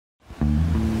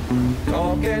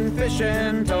Talking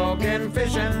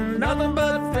fishing, nothing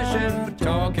but fishing,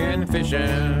 talking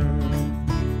fishing.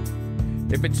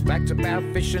 If it's facts about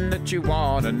fishing that you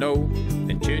want to know,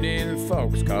 then tune in,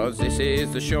 folks, cause this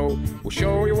is the show. We'll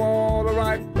show you all the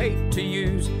right bait to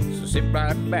use, so sit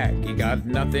right back, you got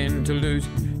nothing to lose.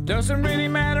 Doesn't really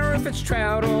matter if it's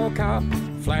trout or carp,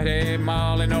 flathead,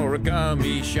 marlin or a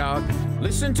gummy shark.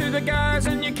 Listen to the guys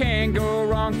and you can't go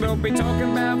wrong. They'll be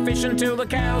talking about fishing till the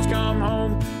cows come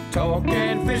home.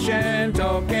 Talking fishing,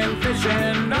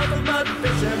 nothing but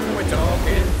fishing, we're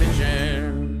talking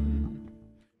fishing.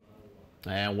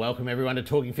 And welcome everyone to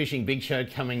Talking Fishing, big show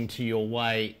coming your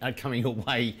way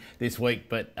this week.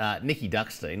 But Nikki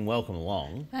Duckstein, welcome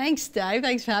along. Thanks, Dave.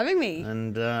 Thanks for having me.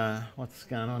 And what's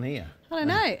going on here? I don't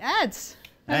know. Ads.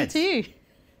 Over to you.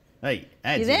 Hey,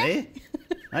 Ads, you there? Hey,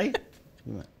 I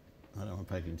don't want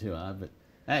to poke him too hard, but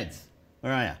Ads,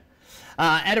 where are you?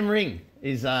 Adam Ring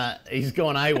is he's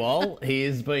gone AWOL. He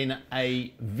has been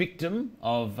a victim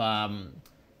of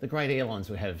the great airlines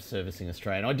we have servicing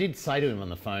Australia. And I did say to him on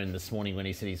the phone this morning when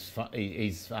he said his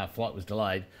flight was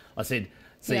delayed, I said,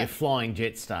 so you're flying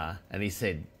Jetstar? And he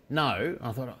said, no. And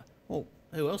I thought, well,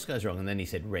 who else goes wrong? And then he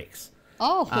said Rex.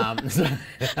 Oh.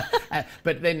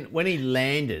 But then when he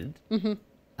landed,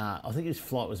 I think his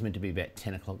flight was meant to be about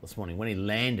 10 o'clock this morning. When he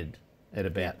landed at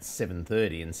about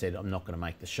 7:30 and said, I'm not going to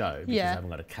make the show because I haven't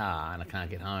got a car and I can't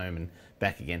get home and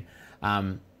back again,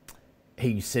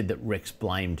 he said that Rex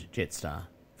blamed Jetstar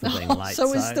for being late.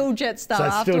 So it's still Jetstar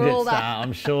after all that.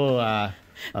 I'm sure.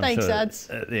 Thanks, Ads.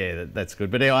 Yeah, that's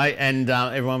good. But anyway, and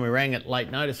everyone we rang at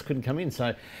late notice couldn't come in.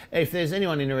 So if there's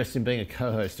anyone interested in being a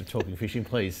co-host of Talking Fishing,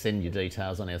 please send your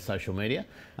details on our social media,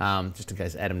 just in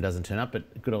case Adam doesn't turn up.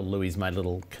 But good old Louis made a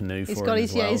little canoe for him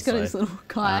as well. He's got his little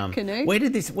kayak canoe. Where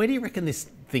do you reckon this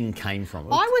thing came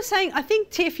from? I was saying, I think,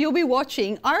 Tiff, you'll be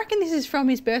watching. I reckon this is from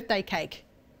his birthday cake.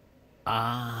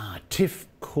 Tiff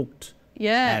cooked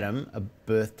Adam a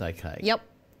birthday cake. Yep.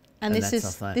 And this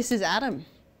is Adam.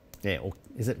 Yeah, or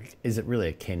is it really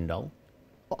a Ken doll?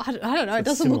 Well, I don't know. It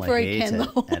doesn't look very Ken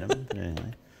doll.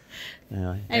 Adam.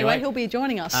 Anyway, he'll be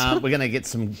joining us. We're going to get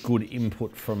some good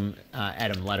input from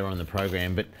Adam later on in the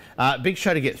program. But big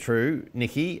show to get through,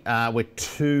 Nikki. We're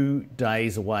 2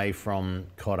 days away from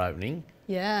cod opening.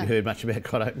 Yeah. You heard much about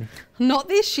cod opening? Not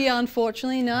this year,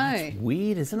 unfortunately, no. It's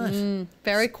weird, isn't it?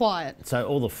 Very quiet. So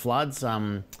all the floods.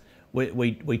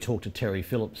 We talk to Terry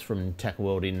Phillips from Tackle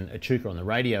World in Echuca on the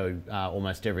radio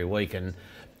almost every week, and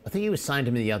I think he was saying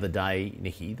to me the other day,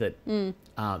 Nikki, that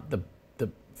the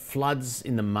floods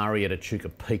in the Murray at Echuca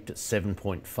peaked at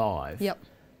 7.5. Yep.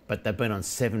 But they've been on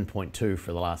 7.2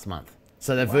 for the last month.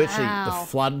 So they've virtually, the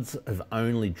floods have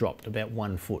only dropped about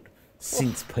 1 foot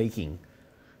since peaking.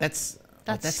 That's scary.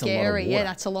 A lot of water. Yeah,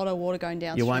 that's a lot of water going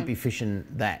downstream. You won't be fishing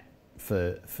that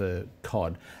for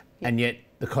cod. Yep. And yet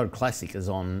the Cod Classic is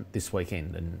on this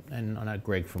weekend, and I know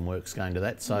Greg from work's going to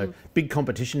that. So big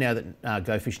competition now that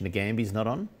Go Fishing to Gambie's not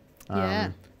on.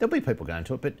 There'll be people going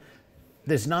to it, but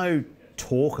there's no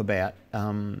talk about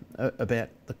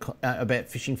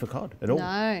fishing for cod at all.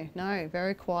 No,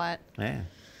 very quiet. Yeah.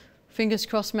 Fingers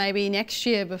crossed, maybe next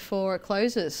year before it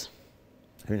closes.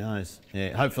 Who knows?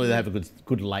 Yeah. Hopefully they have a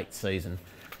good late season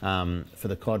for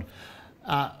the cod.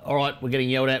 All right, we're getting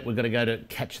yelled at. We've got to go to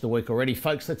Catch of the Week already.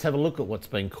 Folks, let's have a look at what's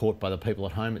been caught by the people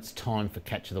at home. It's time for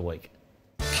Catch of the Week.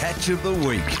 Catch of the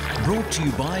Week, brought to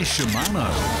you by Shimano.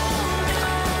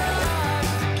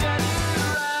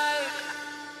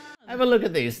 Have a look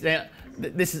at this. Now,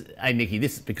 this is, hey Nikki,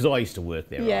 this is because I used to work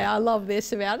there. Yeah, right? I love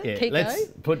this about it. Yeah, Keep let's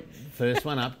going. put first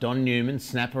one up. Don Newman,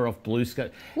 snapper off Blue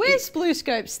Scope. Where's Blue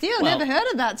Scope Steel? Never heard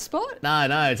of that spot. No,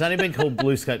 it's only been called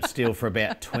Blue Scope Steel for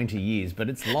about 20 years, but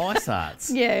it's Lysarts.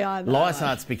 Yeah, I know.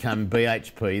 Lysarts become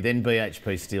BHP, then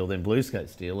BHP Steel, then Blue Scope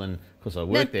Steel, and of course I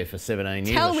worked there for 17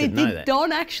 years. Tell me, did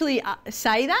Don actually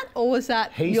say that, or was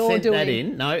that your doing? That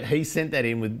in. No, he sent that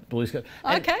in with Blue Scope.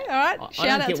 Okay, all right.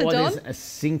 Shout out to Don. I don't get why there's a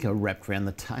sinker wrapped around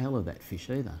the tail of that fish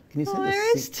either. Can you see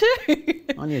there is too.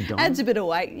 On your Don. Adds a bit of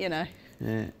weight, you know.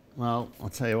 Yeah. Well, I'll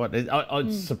tell you what. I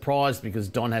was surprised because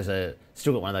Don has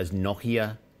still got one of those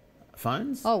Nokia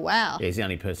phones. Oh wow. Yeah, he's the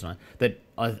only person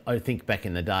I think back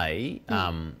in the day.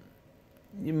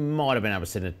 You might have been able to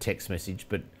send a text message,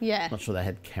 but I'm not sure they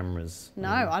had cameras. No,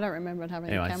 I don't remember it having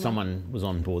a camera. Anyway, someone was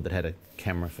on board that had a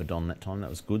camera for Don that time. That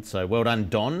was good. So well done,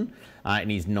 Don, in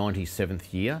his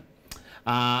 97th year.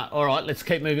 All right, let's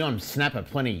keep moving on. Snapper,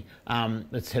 plenty.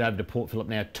 Let's head over to Port Phillip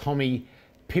now. Tommy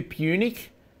Pipunic,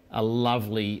 a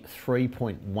lovely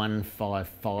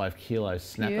 3.155 kilo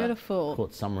snapper. Beautiful.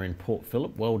 Caught somewhere in Port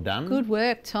Phillip. Well done. Good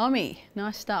work, Tommy.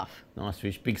 Nice stuff. Nice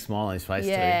fish. Big smile on his face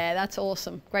too. Yeah, that's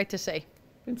awesome. Great to see.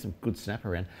 Been some good snap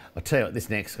around. I'll tell you what, this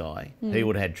next guy, he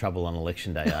would have had trouble on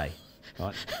election day, eh?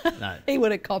 Right? No. He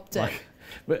would have copped it.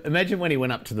 But imagine when he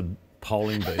went up to the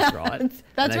polling booth, right?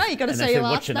 That's right, you got to say your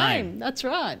last "What's your name. That's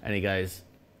right. And he goes,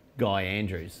 Guy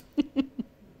Andrews.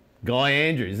 Guy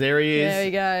Andrews, there he is. There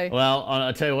you go. Well,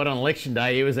 I tell you what, on election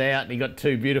day, he was out and he got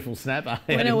 2 beautiful snapper.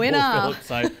 Winner.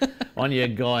 So on your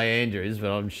Guy Andrews,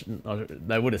 but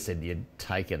they would have said you'd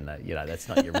taken that. You know, that's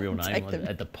not your real name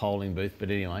at the polling booth.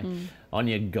 But anyway, on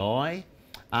your Guy,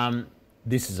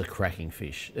 this is a cracking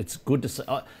fish. It's good to see.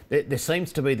 There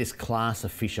seems to be this class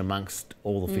of fish amongst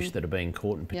all the fish that are being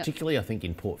caught, and particularly I think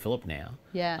in Port Phillip now.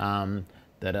 Yeah.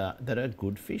 That are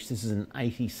good fish. This is an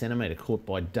 80 centimetre caught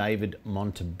by David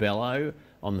Montebello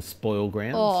on the spoil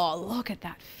grounds. Oh, look at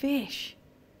that fish.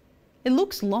 It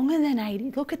looks longer than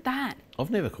 80. Look at that. I've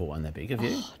never caught one that big, have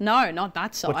you? No, not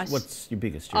that size. What's your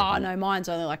biggest? Oh, no, mine's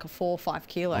only like a 4 or 5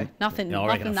 kilo. Nothing I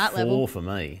reckon that a 4 level. for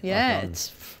me. Yeah,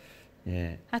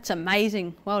 yeah. That's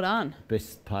amazing. Well done.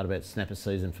 Best part about snapper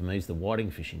season for me is the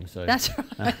whiting fishing. So That's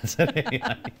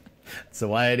right. It's the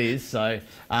way it is. So,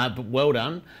 but well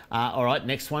done. All right,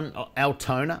 next one.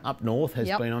 Altona up north has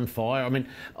been on fire. I mean,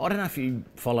 I don't know if you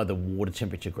follow the water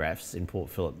temperature graphs in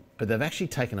Port Phillip, but they've actually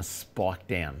taken a spike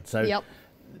down. So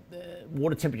the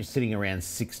water temperature is sitting around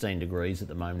 16 degrees at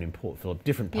the moment in Port Phillip.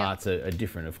 Different parts are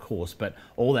different, of course, but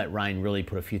all that rain really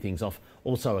put a few things off.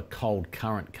 Also, a cold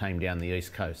current came down the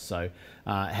east coast, so it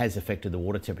has affected the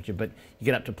water temperature. But you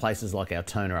get up to places like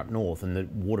Altona up north, and the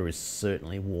water is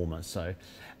certainly warmer. So,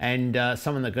 and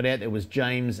someone that got out there was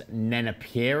James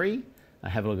Nanapieri.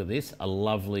 Have a look at this. A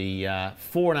lovely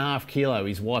 4.5 kilo.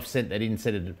 His wife sent that in,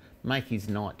 said it'd make his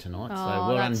night tonight. So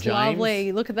well done, James.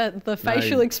 Lovely. Look at that, the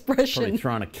facial expression. Probably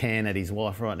throwing a can at his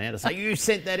wife right now to say, you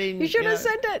sent that in. You should have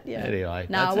sent it. Yeah. Anyway.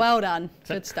 No, well done.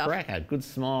 Good stuff. Cracker. Good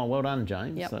smile. Well done,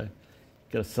 James. Yep. So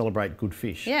got to celebrate good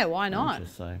fish. Yeah, why not?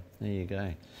 So there you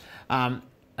go.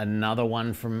 Another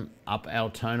one from up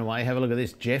Altona way. Have a look at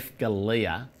this. Jeff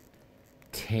Galea,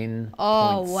 10.6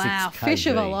 Oh, wow. kg. Fish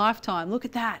of a lifetime. Look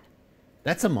at that.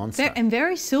 That's a monster. And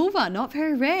very silver, not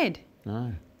very red.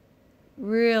 No.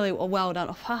 Really well done.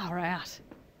 Oh, far out.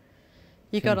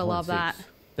 You got to love that.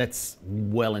 That's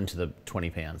well into the 20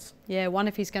 pounds. Yeah, wonder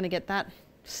if he's going to get that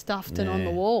stuffed and on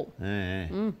the wall.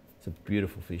 Yeah. It's a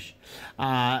beautiful fish.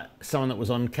 Someone that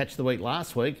was on Catch the Week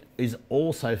last week is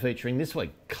also featuring this week.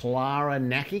 Clara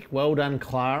Nakic. Well done,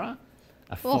 Clara.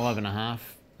 A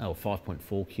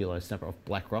 5.4 kilo snapper off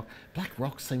Black Rock. Black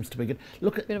Rock seems to be good.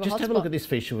 Look at, just have a look at this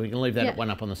fish. We can leave that one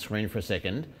up on the screen for a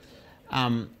second.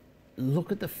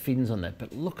 Look at the fins on that,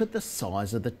 but look at the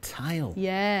size of the tail.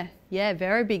 Yeah,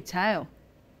 very big tail.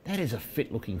 That is a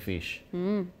fit-looking fish.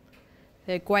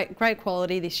 They're great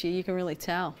quality this year. You can really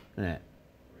tell. Yeah.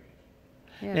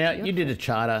 Yeah, Now, beautiful. you did a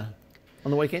charter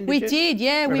on the weekend, We you? did,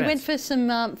 yeah. We Whereabouts? went for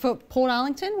some, for Port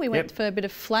Arlington, we went for a bit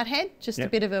of flathead, just a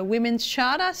bit of a women's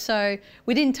charter. So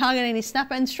we didn't target any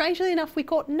snapper, and strangely enough, we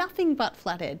caught nothing but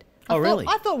flathead. Really?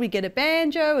 I thought we'd get a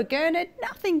banjo, a gurnard,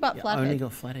 nothing but flathead. Only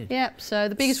got flathead. Yep, so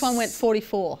the biggest one went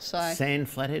 44, so Sand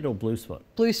flathead or blue spot?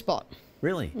 blue spot.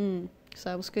 Really?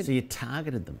 So it was good. So you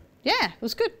targeted them? Yeah, it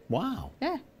was good. Wow.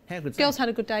 Yeah. How good's Girls that? had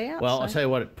a good day out. Well, so. I'll tell you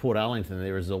what, at Port Arlington,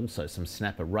 there is also some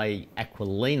snapper. Ray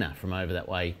Aquilina from over that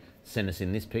way sent us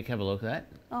in this pic. Have a look at that.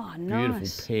 Oh, nice.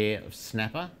 Beautiful pair of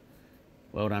snapper.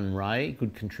 Well done, Ray.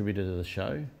 Good contributor to the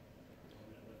show.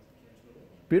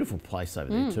 Beautiful place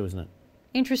over there too, isn't it?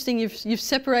 Interesting, you've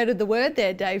separated the word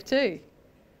there, Dave, too.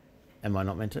 Am I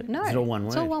not meant to? No, Is it all one word?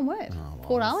 It's all one word. Oh, well,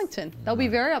 Port Arlington. They'll be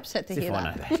very upset to as if hear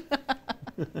I that. know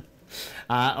that.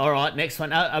 All right, next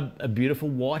one. A beautiful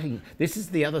whiting. This is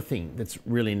the other thing that's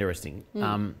really interesting.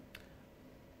 I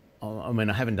mean,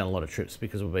 I haven't done a lot of trips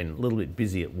because we've been a little bit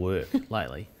busy at work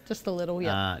lately. Just a little,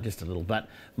 yeah. Just a little. But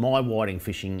my whiting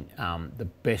fishing, the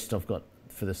best I've got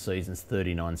for the season's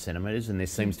 39 centimetres, and there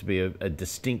seems to be a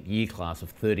distinct year class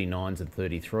of 39s and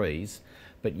 33s.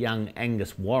 But young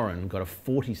Angus Warren got a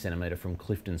 40 centimetre from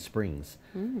Clifton Springs.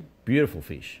 Beautiful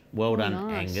fish. Well done,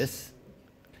 nice. Angus.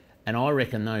 And I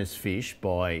reckon those fish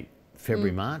by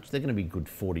February, March, they're going to be good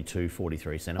 42,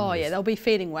 43 centimetres. Oh, yeah, they'll be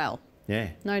feeding well. Yeah.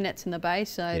 No nets in the bay,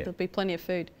 so there'll be plenty of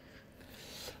food.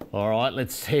 All right,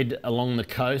 let's head along the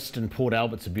coast, and Port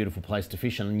Albert's a beautiful place to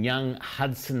fish. And young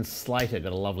Hudson Slater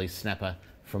got a lovely snapper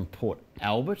from Port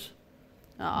Albert.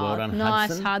 Oh, well done, nice,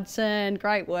 Hudson. Hudson.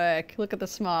 Great work. Look at the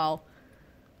smile.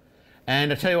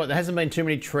 And I tell you what, there hasn't been too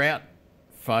many trout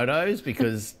photos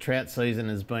because trout season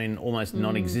has been almost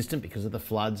non-existent because of the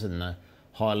floods and the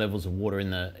high levels of water in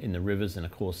the rivers, and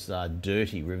of course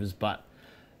dirty rivers. But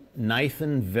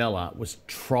Nathan Vella was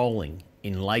trolling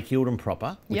in Lake Eildon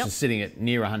proper, which is sitting at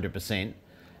near 100%.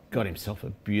 Got himself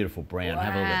a beautiful brown. Wow.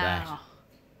 Have a look at that.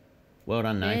 Well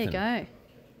done, Nathan. There you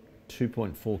go.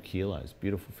 2.4 kilos.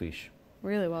 Beautiful fish.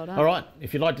 Really well done. All right,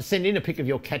 if you'd like to send in a pic of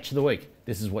your catch of the week,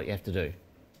 this is what you have to do.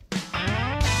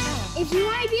 If you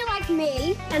want to be like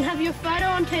me and have your photo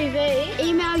on TV,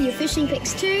 email your fishing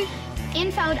pics to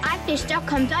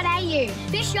info@ifish.com.au.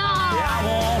 Fish on!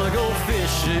 I wanna go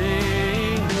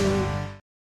fishing.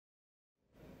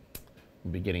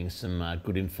 We'll be getting some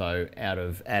good info out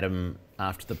of Adam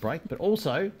after the break, but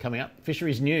also coming up,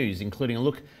 fisheries news, including a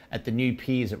look at the new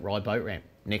piers at Rye Boat Ramp.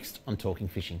 Next on Talking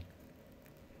Fishing.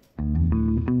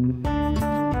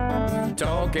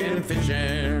 Talking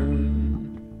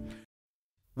fishing.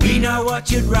 We know what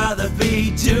you'd rather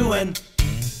be doing.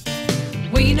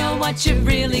 We know what you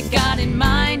really got in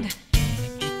mind.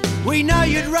 We know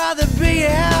you'd rather be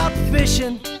out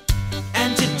fishing.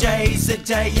 And today's the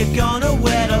day you're gonna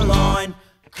wear the line.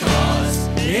 'Cause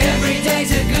every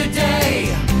day's a good day.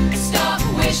 Stop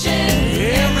wishing.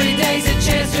 Every day's a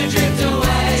chance to drift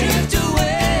away. Drift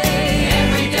away.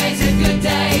 Every day's a good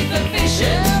day for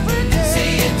fishing.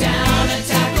 See you down at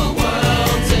Tackle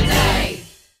World today.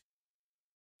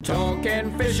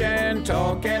 Talking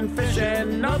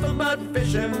fishing, nothing but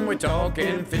fishing, we're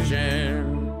talking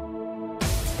fishing.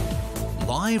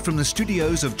 Live from the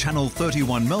studios of Channel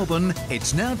 31 Melbourne,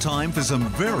 it's now time for some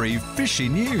very fishy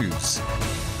news.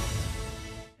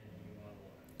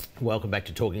 Welcome back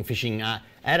to Talking Fishing.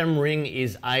 Adam Ring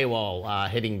is AWOL,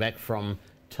 heading back from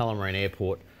Tullamarine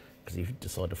Airport because he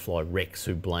decided to fly Rex,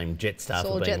 who blamed Jetstar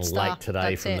for being late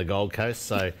today from the Gold Coast.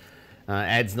 So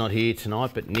Ad's not here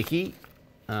tonight, but Niki,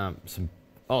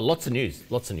 lots of news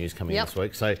coming this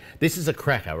week. So this is a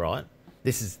cracker, right?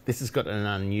 This has got an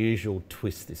unusual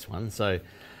twist, this one. So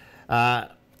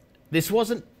this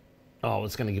wasn't, I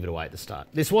was going to give it away at the start.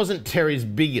 This wasn't Terry's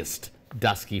biggest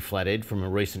dusky flathead from a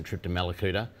recent trip to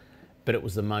Mallacoota, but it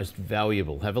was the most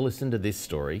valuable. Have a listen to this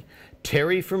story.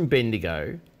 Terry from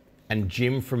Bendigo and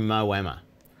Jim from Moama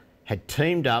had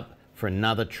teamed up for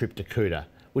another trip to Coota,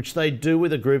 which they do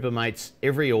with a group of mates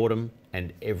every autumn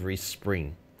and every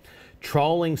spring.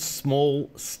 Trolling small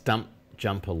stump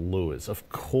jumper lures. Of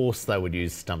course they would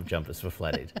use stump jumpers for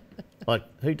flathead. Like,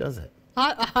 who does it?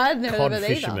 I'd never Cod heard of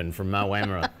it fishermen from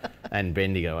Moama and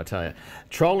Bendigo, I tell you.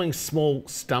 Trolling small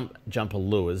stump jumper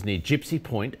lures near Gypsy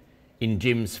Point in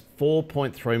Jim's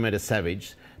 4.3 metre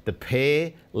Savage, the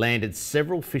pair landed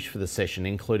several fish for the session,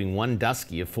 including one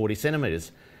dusky of 40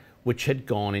 centimetres, which had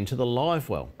gone into the live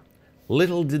well.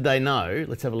 Little did they know,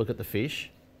 let's have a look at the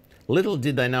fish. Little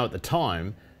did they know at the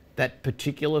time that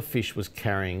particular fish was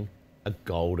carrying a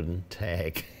golden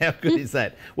tag. How good is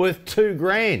that? Worth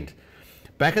 $2,000.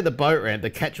 Back at the boat ramp,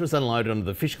 the catch was unloaded onto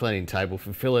the fish cleaning table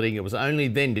for filleting. It was only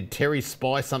then did Terry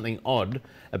spy something odd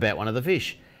about one of the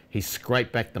fish. He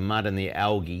scraped back the mud and the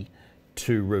algae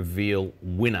to reveal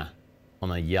winner on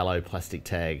a yellow plastic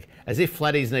tag. As if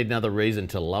flatties need another reason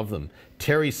to love them,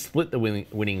 Terry split the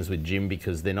winnings with Jim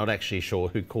because they're not actually sure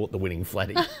who caught the winning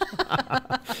flatty.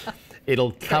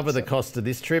 It'll cover the cost of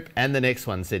this trip and the next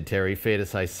one, said Terry. Fair to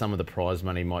say some of the prize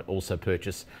money might also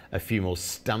purchase a few more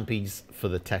stumpies for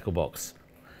the tackle box.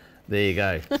 There you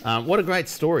go. What a great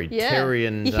story. Yeah. Terry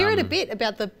and... You hear it a bit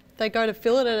about they go to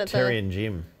fillet it at Terry and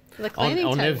Jim. the cleaning table.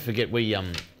 I'll never forget, we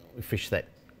fished that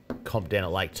comp down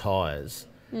at Lake Tyres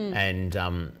and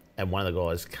one of the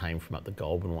guys came from up the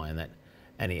Goulburn way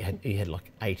and he had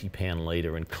like 80-pound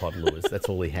leader and cod lures. That's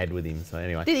all he had with him. So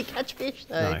anyway. Did he catch fish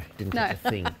though? No, didn't catch a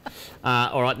thing.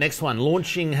 All right, next one.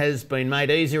 Launching has been made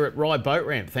easier at Rye Boat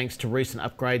Ramp thanks to recent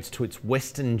upgrades to its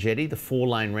western jetty. The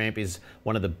 4-lane ramp is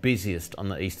one of the busiest on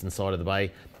the eastern side of the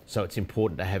bay, so it's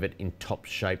important to have it in top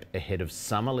shape ahead of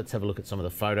summer. Let's have a look at some of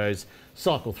the photos,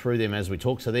 cycle through them as we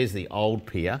talk. So there's the old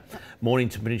pier.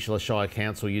 Mornington Peninsula Shire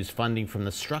Council used funding from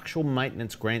the Structural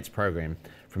Maintenance Grants Program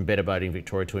from Better Boating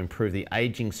Victoria to improve the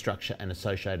ageing structure and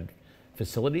associated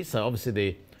facilities. So obviously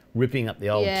they're ripping up the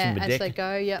old timber deck, as they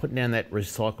go, putting down that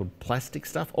recycled plastic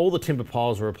stuff. All the timber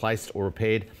piles were replaced or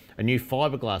repaired. A new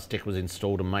fiberglass deck was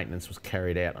installed and maintenance was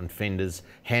carried out on fenders,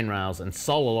 handrails and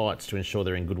solar lights to ensure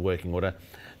they're in good working order.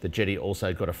 The jetty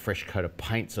also got a fresh coat of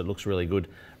paint, so it looks really good.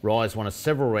 Rye is one of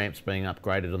several ramps being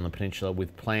upgraded on the peninsula,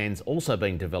 with plans also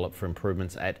being developed for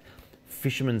improvements at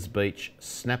Fisherman's Beach,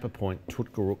 Snapper Point,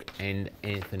 Tutgarook and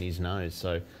Anthony's Nose.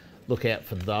 So look out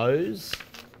for those.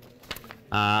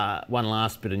 One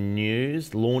last bit of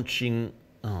news. Launching...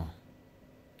 Oh,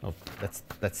 that's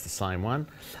the same one.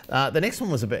 The next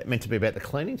one was meant to be about the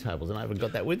cleaning tables, and I haven't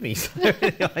got that with me. So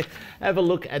anyway, have a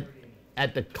look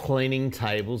at the cleaning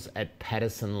tables at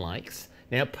Patterson Lakes.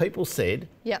 Now, people said...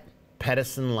 Yep.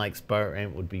 Patterson Lakes boat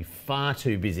ramp would be far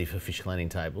too busy for fish cleaning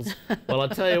tables. Well, I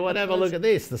tell you what, have a look at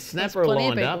this. The snapper are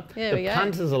lined up, the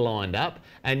punters are lined up,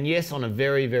 and yes, on a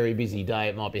very, very busy day,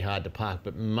 it might be hard to park,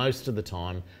 but most of the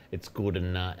time, it's good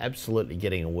and absolutely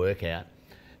getting a workout.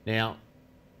 Now,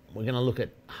 we're going to look at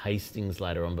Hastings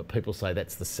later on, but people say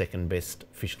that's the second best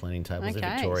fish cleaning tables in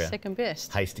Victoria. Second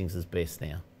best. Hastings is best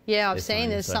now. Yeah, I've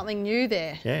seen there's something new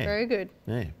there. Yeah. Very good.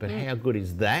 Yeah, but how good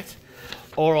is that?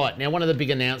 All right, now one of the big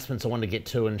announcements I wanted to get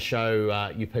to and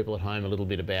show you people at home a little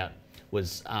bit about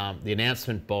was the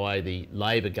announcement by the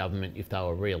Labor government, if they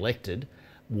were re-elected,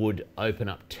 would open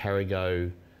up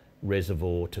Tarago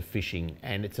Reservoir to fishing.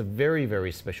 And it's a very,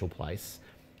 very special place.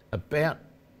 About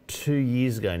 2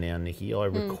 years ago now, Nikki, I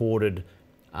recorded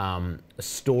a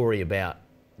story about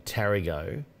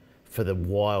Tarago for the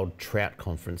Wild Trout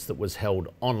Conference that was held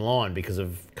online because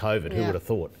of COVID, who would have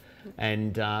thought?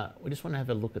 And we just want to have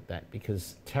a look at that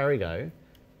because Tarago,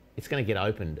 it's going to get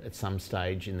opened at some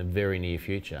stage in the very near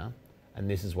future, and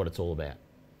this is what it's all about.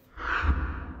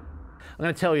 I'm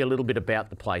going to tell you a little bit about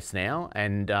the place now,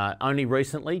 and only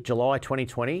recently, July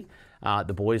 2020,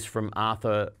 the boys from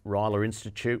Arthur Ryler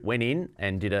Institute went in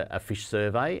and did a fish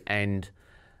survey, and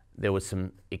there were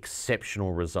some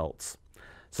exceptional results.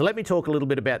 So let me talk a little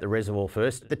bit about the reservoir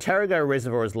first. The Tarago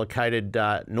Reservoir is located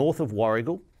north of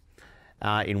Warragul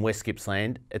in West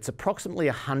Gippsland. It's approximately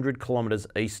 100 kilometres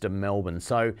east of Melbourne,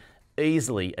 so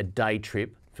easily a day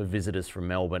trip for visitors from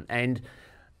Melbourne. And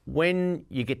when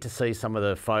you get to see some of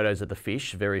the photos of the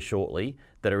fish very shortly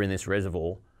that are in this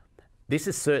reservoir, this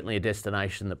is certainly a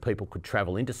destination that people could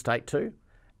travel interstate to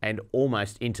and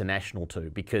almost international to,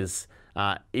 because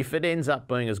if it ends up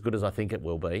being as good as I think it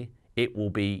will be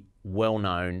well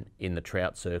known in the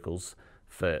trout circles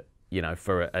for, you know,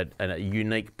 for a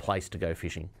unique place to go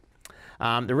fishing.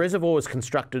 The reservoir was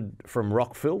constructed from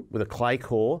rock fill with a clay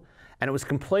core, and it was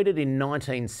completed in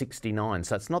 1969,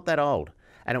 so it's not that old,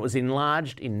 and it was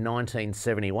enlarged in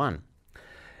 1971.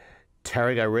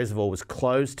 Tarago Reservoir was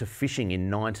closed to fishing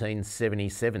in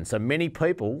 1977, so many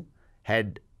people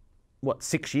had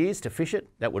 6 years to fish it?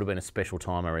 That would have been a special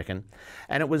time, I reckon.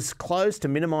 And it was closed to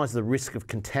minimise the risk of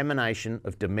contamination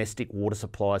of domestic water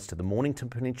supplies to the Mornington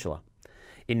Peninsula.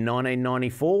 In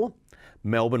 1994,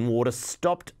 Melbourne Water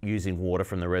stopped using water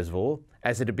from the reservoir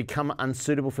as it had become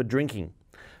unsuitable for drinking.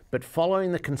 But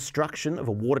following the construction of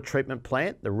a water treatment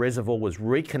plant, the reservoir was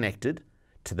reconnected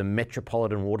to the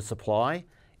Metropolitan Water Supply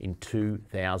in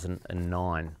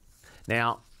 2009.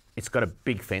 Now, it's got a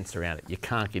big fence around it. You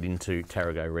can't get into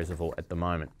Tarago Reservoir at the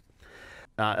moment.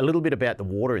 A little bit about the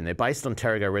water in there. Based on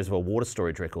Tarago Reservoir water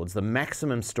storage records, the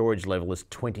maximum storage level is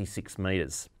 26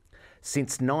 metres.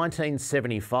 Since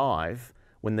 1975,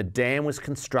 when the dam was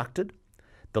constructed,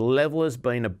 the level has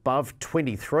been above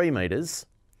 23 metres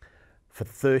for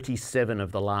 37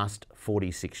 of the last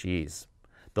 46 years.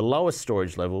 The lowest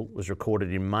storage level was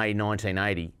recorded in May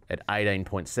 1980 at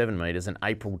 18.7 metres and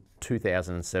April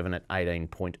 2007 at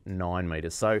 18.9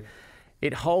 metres. So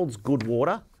it holds good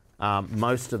water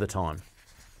most of the time.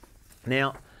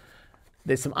 Now,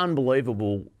 there's some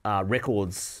unbelievable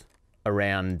records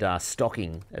around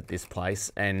stocking at this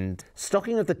place, and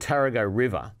stocking of the Tarago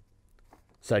River,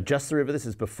 so just the river, this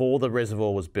is before the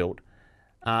reservoir was built,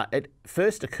 it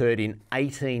first occurred in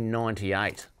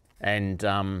 1898, and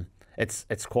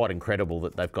it's quite incredible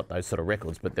that they've got those sort of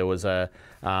records, but there was a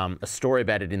story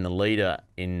about it in the Leader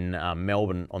in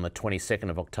Melbourne on the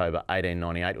 22nd of October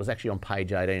 1898. It was actually on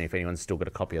page 18 if anyone's still got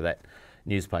a copy of that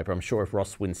newspaper. I'm sure if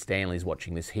Ross Winstanley's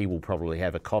watching this, he will probably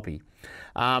have a copy.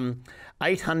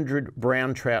 800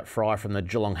 brown trout fry from the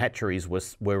Geelong hatcheries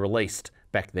were released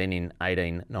back then in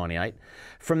 1898.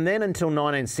 From then until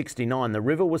 1969, the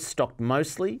river was stocked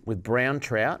mostly with brown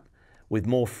trout, with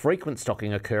more frequent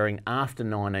stocking occurring after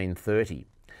 1930.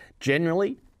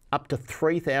 Generally, up to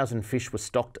 3,000 fish were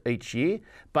stocked each year,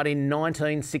 but in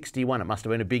 1961, it must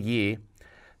have been a big year,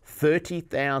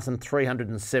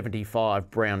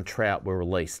 30,375 brown trout were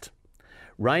released.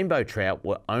 Rainbow trout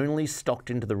were only stocked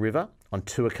into the river on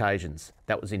 2 occasions.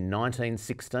 That was in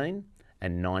 1916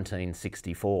 and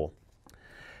 1964.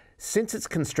 Since its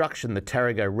construction, the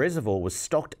Tarago Reservoir was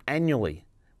stocked annually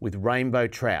with rainbow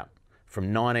trout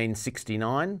from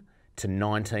 1969 to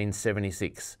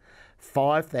 1976.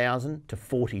 5,000 to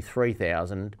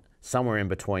 43,000, somewhere in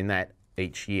between that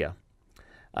each year.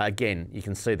 Again, you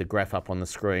can see the graph up on the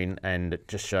screen and it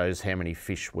just shows how many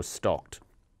fish were stocked.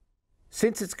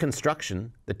 Since its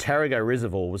construction, the Tarago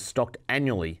Reservoir was stocked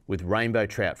annually with rainbow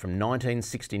trout from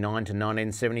 1969 to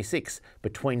 1976,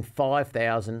 between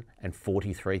 5,000 and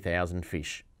 43,000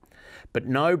 fish. But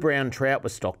no brown trout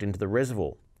was stocked into the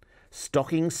reservoir.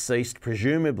 Stocking ceased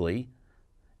presumably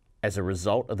as a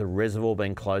result of the reservoir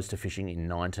being closed to fishing in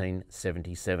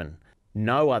 1977.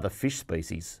 No other fish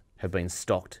species have been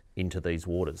stocked into these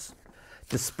waters.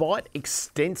 Despite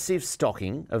extensive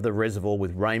stocking of the reservoir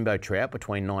with rainbow trout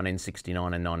between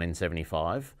 1969 and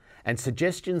 1975, and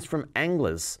suggestions from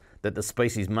anglers that the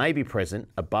species may be present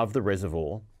above the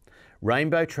reservoir,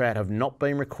 rainbow trout have not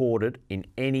been recorded in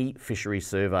any fishery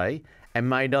survey and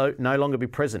may no longer be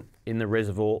present in the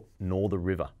reservoir nor the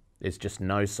river. There's just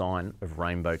no sign of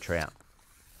rainbow trout.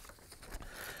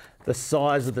 The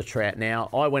size of the trout. Now,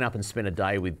 I went up and spent a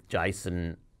day with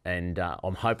Jason, and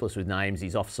I'm hopeless with names.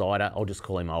 He's off-sider. I'll just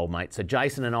call him old mate. So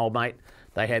Jason and old mate,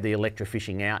 they had the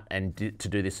electrofishing out and to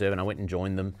do this survey, and I went and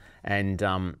joined them. And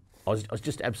I was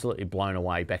just absolutely blown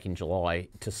away back in July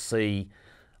to see,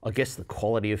 I guess, the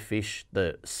quality of fish,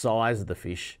 the size of the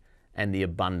fish, and the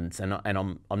abundance. And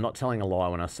I'm not telling a lie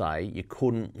when I say you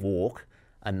couldn't walk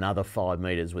another 5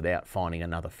 metres without finding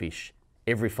another fish.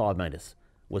 Every 5 metres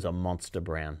was a monster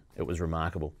brown. It was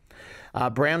remarkable.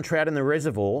 Brown trout in the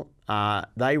reservoir,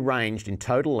 they ranged in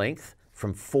total length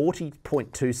from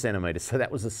 40.2 centimetres, so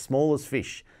that was the smallest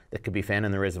fish that could be found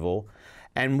in the reservoir,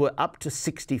 and were up to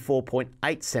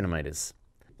 64.8 centimetres.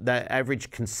 They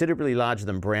averaged considerably larger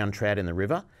than brown trout in the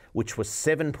river, which was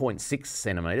 7.6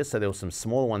 centimetres, so there were some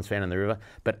smaller ones found in the river,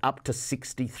 but up to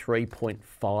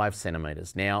 63.5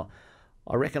 centimetres. Now,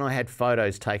 I reckon I had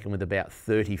photos taken with about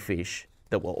 30 fish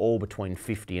that were all between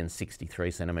 50 and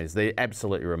 63 centimetres. They're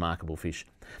absolutely remarkable fish.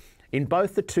 In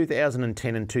both the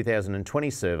 2010 and 2020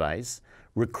 surveys,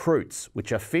 recruits,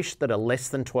 which are fish that are less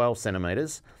than 12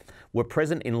 centimetres, were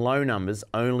present in low numbers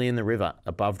only in the river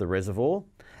above the reservoir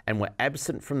and were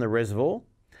absent from the reservoir,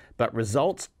 but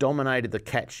results dominated the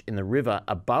catch in the river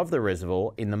above the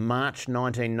reservoir in the March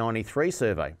 1993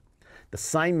 survey, the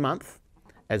same month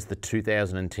as the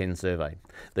 2010 survey.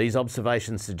 These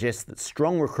observations suggest that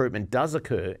strong recruitment does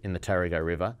occur in the Tarago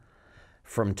River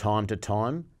from time to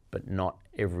time, but not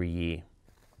every year.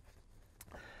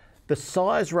 The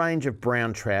size range of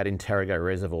brown trout in Tarago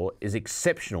Reservoir is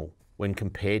exceptional when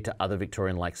compared to other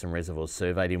Victorian lakes and reservoirs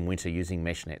surveyed in winter using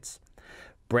mesh nets.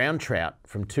 Brown trout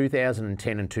from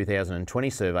 2010 and 2020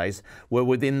 surveys were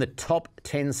within the top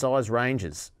 10 size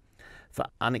ranges for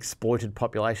unexploited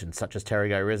populations such as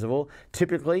Tarago Reservoir.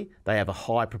 Typically, they have a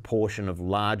high proportion of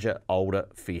larger, older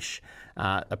fish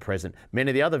are present.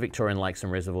 Many of the other Victorian lakes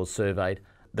and reservoirs surveyed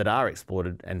that are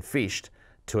exploited and fished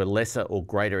to a lesser or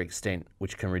greater extent,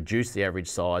 which can reduce the average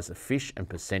size of fish and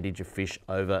percentage of fish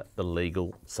over the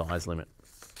legal size limit.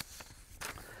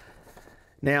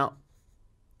 Now,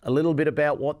 a little bit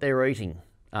about what they're eating.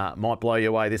 Might blow you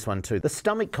away, this one too. The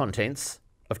stomach contents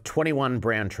of 21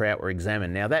 brown trout were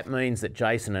examined. Now that means that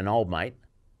Jason and old mate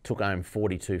took home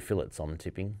 42 fillets, I'm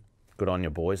tipping. Good on you,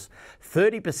 boys.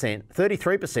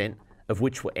 33% of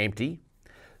which were empty,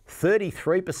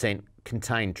 33%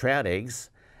 contained trout eggs,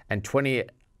 and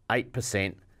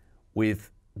 28% with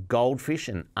goldfish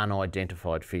and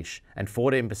unidentified fish, and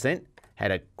 14%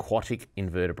 had aquatic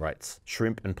invertebrates,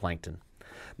 shrimp and plankton.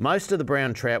 Most of the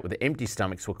brown trout with empty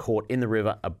stomachs were caught in the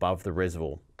river above the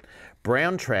reservoir.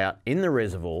 Brown trout in the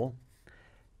reservoir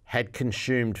had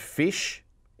consumed fish,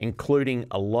 including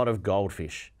a lot of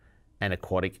goldfish and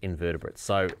aquatic invertebrates.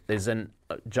 So there's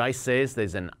Jace says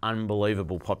there's an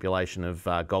unbelievable population of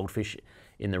goldfish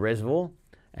in the reservoir,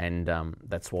 and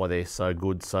that's why they're so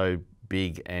good, so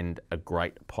big, and a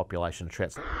great population of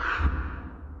trout.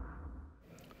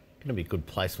 Going to be a good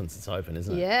place once it's open,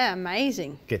 isn't it? Yeah,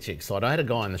 amazing. Gets you excited. I had a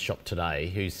guy in the shop today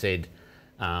who said,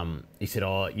 oh,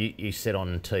 you said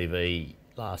on TV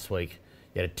last week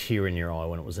you had a tear in your eye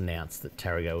when it was announced that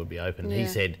Tarago would be open. Yeah. He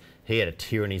said he had a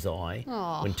tear in his eye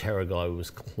when Tarago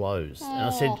was closed. And I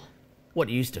said, what,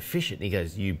 you used to fish it? And he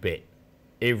goes, you bet.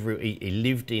 He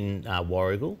lived in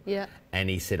Warrigal, yeah, and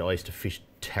he said, I used to fish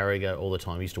Tarago all the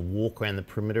time. He used to walk around the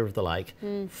perimeter of the lake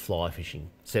fly fishing.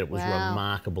 Said it was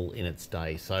remarkable in its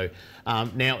day. So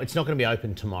now it's not going to be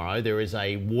open tomorrow. There is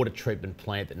a water treatment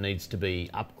plant that needs to be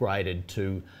upgraded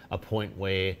to a point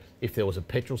where if there was a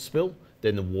petrol spill,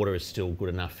 then the water is still good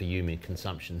enough for human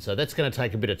consumption. So that's going to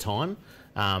take a bit of time.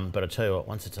 But I tell you what,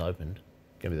 once it's opened,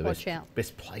 going to be the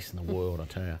best place in the world, I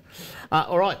tell you.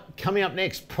 All right, coming up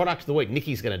next, product of the week.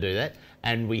 Niki's going to do that.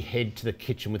 And we head to the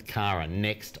kitchen with Cara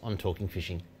next on Talking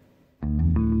Fishing.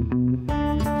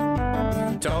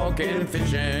 Talking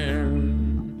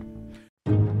Fishing.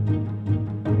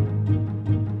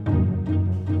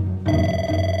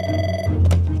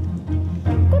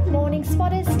 Good morning,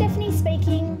 spotters. Stephanie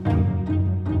speaking.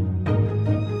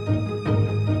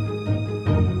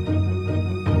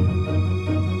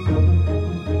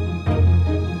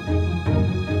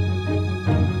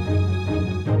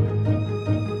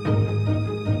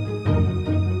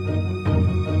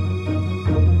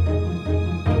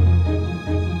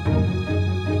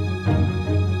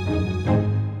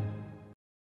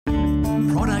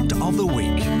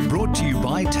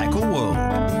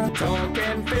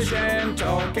 talking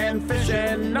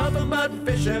fishing, nothing but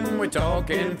fishing, we're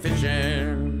talking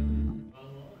fishing.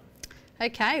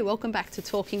 Okay, welcome back to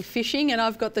Talking Fishing, and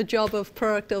I've got the job of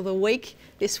Product of the Week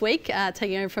this week,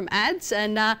 taking over from Ads,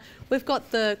 and we've got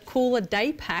the Cooler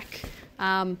Day Pack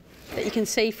that you can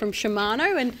see from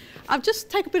Shimano, and I've just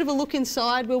take a bit of a look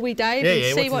inside, will we, Dave? Yeah, and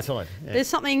yeah, see what's inside? Yeah. There's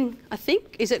something, I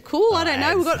think, is it cool? I don't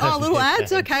know. We've got little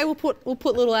ads. Okay, we'll put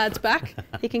little ads back.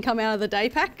 He can come out of the day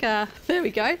pack. There we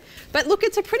go. But look,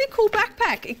 it's a pretty cool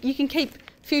backpack. You can keep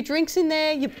a few drinks in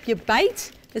there, your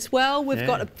bait as well. We've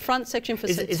got a front section for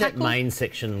some tackle. Is that main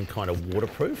section kind of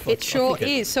waterproof? It sure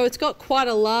is. So it's got quite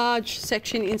a large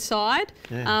section inside.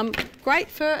 Yeah. Great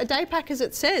for a day pack, as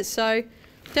it says. So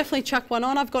definitely chuck one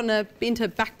on. I've gotten into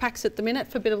backpacks at the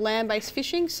minute for a bit of land-based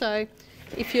fishing. So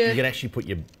if you could actually put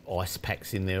your ice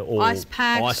packs in there, or ice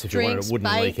packs, ice if drinks, you wanted, it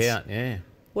wouldn't bait, leak out. Yeah.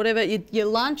 Whatever, your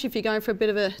lunch if you're going for a bit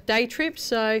of a day trip.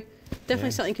 So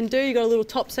definitely something you can do. You've got a little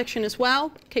top section as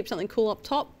well. Keep something cool up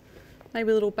top.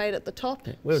 Maybe a little bait at the top.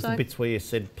 Yeah. Where was the bits where you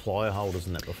said plier holders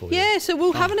and that before? Yeah, so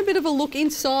we're having a bit of a look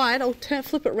inside. I'll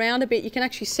flip it around a bit. You can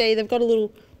actually see they've got a little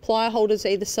plier holders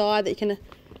either side that you can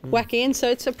whack in. So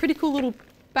it's a pretty cool little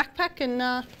backpack, and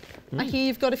I hear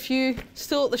you've got a few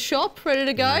still at the shop ready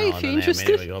to go if you're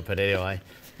interested. We got, but anyway,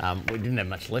 we didn't have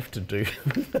much left to do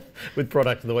with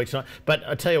Product of the Week tonight. But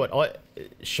I tell you what,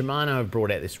 Shimano have brought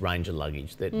out this range of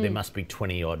luggage. There must be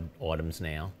 20 odd items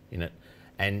now in it,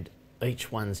 and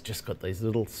each one's just got these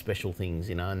little special things,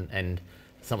 you know, and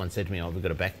someone said to me, oh, we've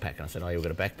got a backpack. And I said, oh, you've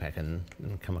got a backpack, and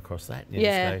come across that. And you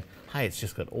just go, hey, it's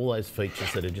just got all those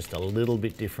features that are just a little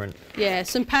bit different. Yeah,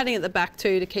 some padding at the back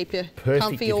too to keep you comfy all day.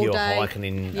 Perfect if you're hiking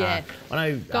in, I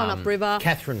know, going upriver.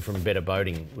 Catherine from Better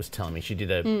Boating was telling me she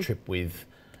did a trip with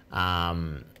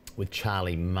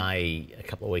Charlie May a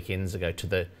couple of weekends ago to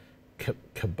the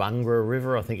Kabungra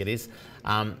River, I think it is,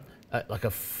 like a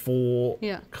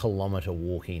 4-kilometre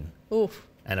walk in. Oof.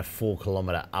 And a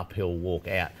 4-kilometre uphill walk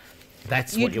out.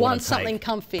 That's You'd what you want to something take.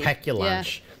 comfy. Pack your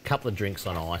lunch, a couple of drinks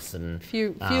on ice, and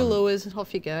few lures, and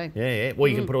off you go. Yeah, yeah. Well,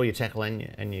 you can put all your tackle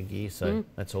and your gear, so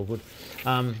that's all good.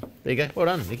 There you go. Well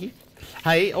done, Nikki.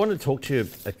 Hey, I want to talk to you.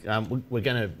 We're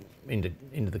going to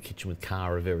into the kitchen with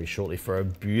Cara very shortly for a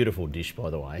beautiful dish, by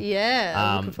the way. Yeah,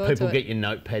 I'm looking forward people to it. get your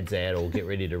notepads out or get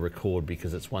ready to record,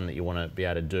 because it's one that you want to be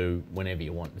able to do whenever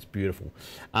you want. It's beautiful.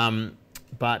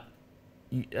 But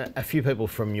a few people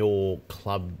from your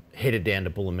club headed down to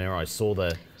Bullamero, saw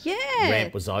the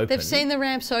ramp was open. They've seen the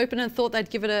ramps open and thought they'd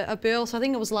give it a whirl. So I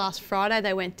think it was last Friday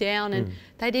they went down, and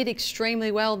they did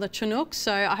extremely well, the Chinooks.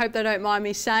 So I hope they don't mind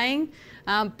me saying.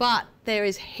 But there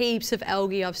is heaps of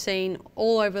algae I've seen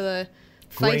all over the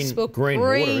Facebook. Green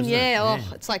water, isn't it? Oh,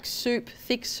 it's like soup,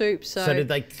 thick soup. So did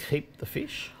they keep the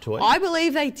fish to eat? I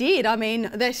believe they did. I mean,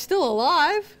 they're still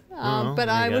alive. But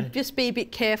I would just be a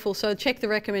bit careful. So check the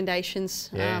recommendations,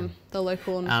 the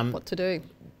local, and what to do.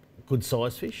 Good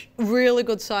size fish? Really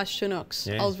good size Chinooks.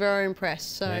 Yeah. I was very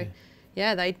impressed. So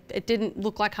it didn't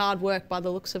look like hard work by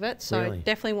the looks of it. So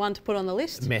definitely one to put on the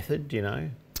list. Method, do you know?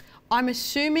 I'm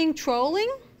assuming trolling.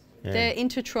 Yeah. They're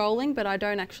into trolling, but I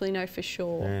don't actually know for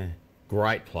sure. Yeah.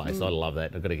 Great place. I love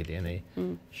that. I've got to get down there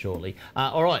shortly.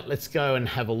 All right, let's go and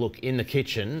have a look in the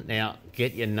kitchen. Now,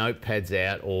 get your notepads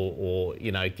out, or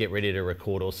you know, get ready to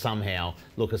record, or somehow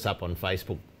look us up on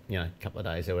Facebook, you know, a couple of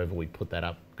days, however we put that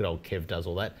up. Good old Kev does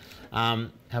all that.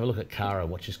 Have a look at Cara,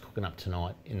 what she's cooking up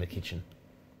tonight in the kitchen.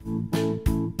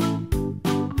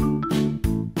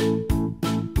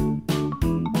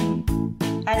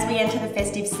 As we enter the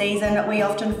festive season, we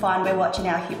often find we're watching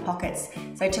our hip pockets.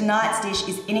 So tonight's dish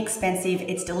is inexpensive,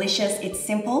 it's delicious, it's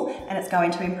simple, and it's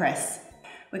going to impress.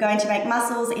 We're going to make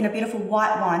mussels in a beautiful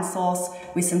white wine sauce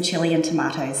with some chilli and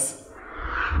tomatoes.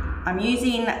 I'm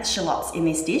using shallots in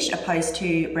this dish opposed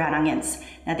to brown onions.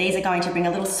 Now these are going to bring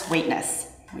a little sweetness.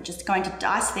 We're just going to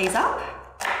dice these up,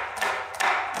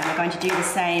 and we're going to do the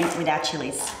same with our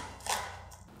chilies.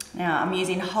 Now I'm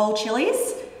using whole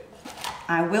chilies.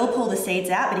 I will pull the seeds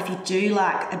out, but if you do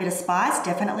like a bit of spice,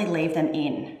 definitely leave them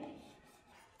in.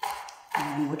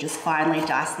 And we'll just finely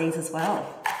dice these as well.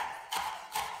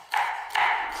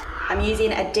 I'm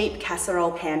using a deep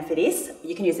casserole pan for this.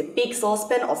 You can use a big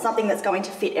saucepan or something that's going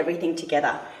to fit everything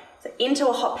together. So into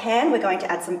a hot pan, we're going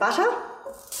to add some butter.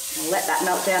 We'll let that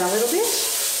melt down a little bit.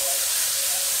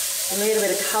 A little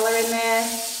bit of colour in there.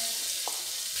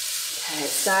 Okay,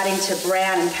 it's starting to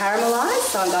brown and caramelise,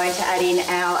 so I'm going to add in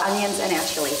our onions and our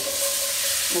chilli.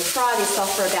 We'll fry this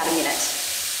off for about a minute.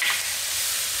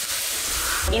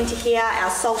 Into here, our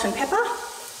salt and pepper,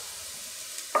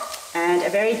 and a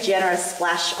very generous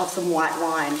splash of some white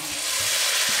wine.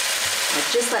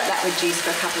 I'll just let that reduce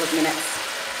for a couple of minutes.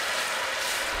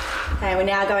 Okay, we're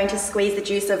now going to squeeze the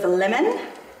juice of a lemon,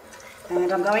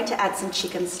 and I'm going to add some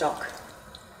chicken stock.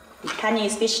 You can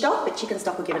use fish stock, but chicken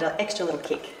stock will give it an extra little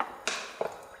kick.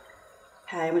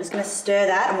 Okay, we're just going to stir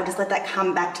that and we'll just let that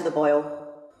come back to the boil.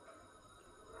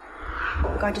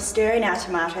 We're going to stir in our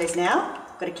tomatoes now.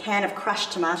 I've got a can of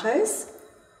crushed tomatoes.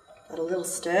 Got a little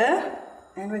stir,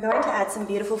 and we're going to add some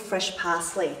beautiful fresh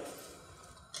parsley.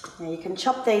 Now you can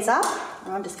chop these up,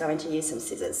 and I'm just going to use some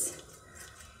scissors.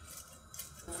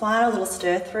 Final little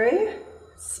stir through.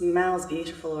 Smells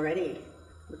beautiful already.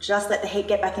 We'll just let the heat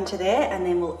get back into there, and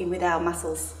then we'll in with our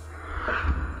mussels.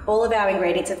 All of our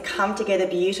ingredients have come together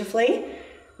beautifully.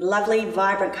 Lovely,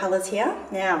 vibrant colours here.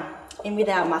 Now, in with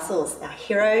our mussels, our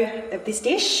hero of this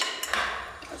dish.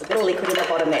 There's a bit of liquid in the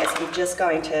bottom there, so we're just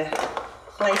going to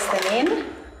place them in.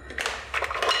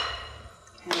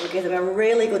 And we'll give them a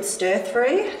really good stir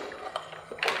through.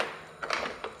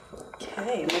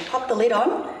 Okay, and we'll pop the lid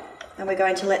on, and we're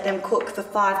going to let them cook for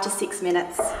 5 to 6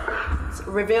 minutes. So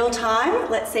reveal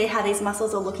time. Let's see how these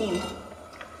mussels are looking.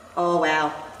 Oh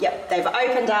wow, yep, they've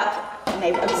opened up and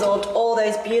they've absorbed all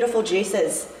those beautiful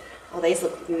juices. Oh, these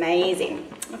look amazing.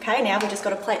 Okay, now we've just got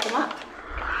to plate them up.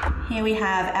 Here we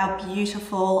have our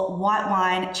beautiful white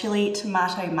wine chili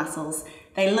tomato mussels.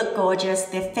 They look gorgeous,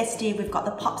 they're festive, we've got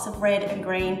the pops of red and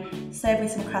green, served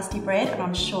with some crusty bread, and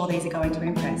I'm sure these are going to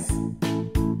impress.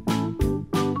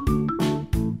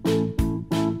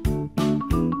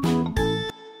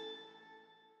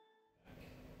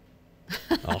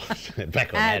 Oh,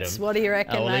 back on Ads, Adam. what do you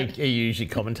reckon, well, mate? he usually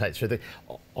commentates through the...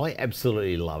 I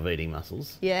absolutely love eating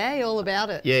mussels. Yeah, you're all about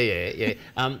it. Yeah.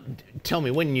 Tell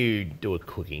me, when you do a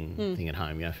cooking thing at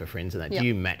home, you know, for friends and that, Yep. do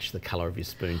you match the colour of your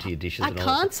spoon to your dishes? I and all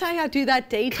can't that? say I do that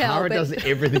detail. Cara but does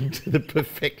everything to the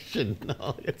perfection.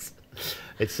 Oh,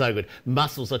 it's so good.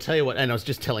 Mussels, I tell you what, and I was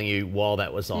just telling you while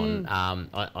that was on,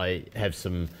 I have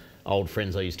some old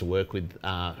friends I used to work with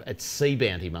at Sea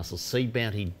Bounty Mussels,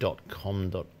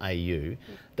 seabounty.com.au.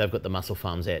 They've got the mussel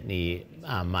farms out near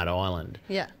Mud Island.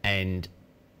 Yeah. And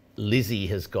Lizzie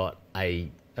has got a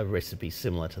recipe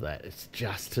similar to that. It's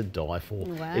just to die for.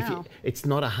 Wow. It's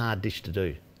not a hard dish to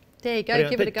do. there you go,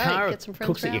 give it a go. Cara Get some friends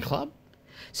cooks at your round. club?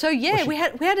 So yeah, we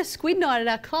had a squid night at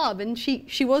our club, and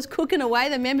she was cooking away.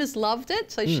 The members loved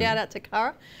it, so shout out to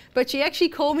Cara. But she actually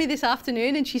called me this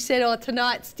afternoon and she said, "Oh,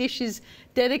 tonight's dish is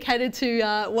dedicated to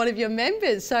one of your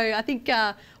members." So I think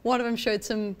one of them showed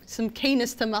some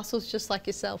keenness to mussels, just like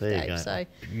yourself, There Dave. you go. So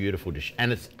Beautiful dish,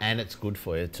 and it's good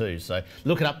for you too. So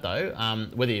look it up though.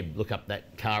 Whether you look up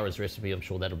that Cara's recipe, I'm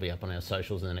sure that'll be up on our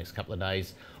socials in the next couple of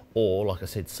days. Or, like I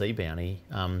said, Sea Bounty,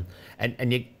 and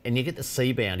you get the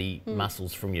Sea Bounty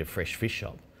mussels from your fresh fish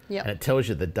shop, Yep. and it tells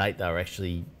you the date they were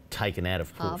actually taken out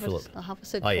of Port Phillip.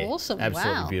 harvested. Oh yeah, Awesome.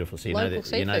 absolutely Wow. beautiful. So Local you know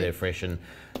seafood. they're fresh, and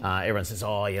everyone says,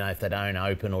 oh, you know, if they don't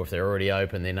open or if they're already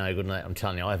open, they're no good. And I'm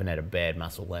telling you, I haven't had a bad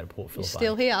mussel out of Port Phillip.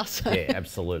 Still here. So. Yeah,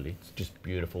 absolutely. It's just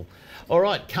beautiful. All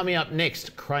right, coming up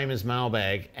next, Kramer's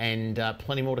mailbag, and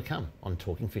plenty more to come on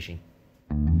Talking Fishing.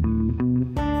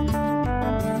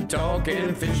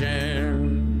 Talking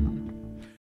fishing.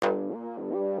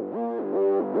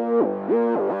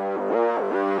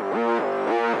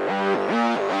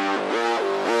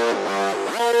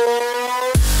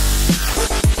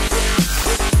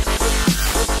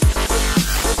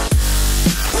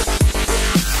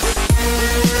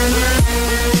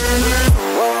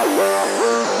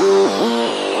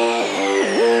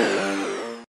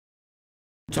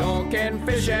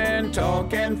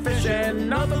 Talking fishing,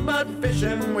 nothing but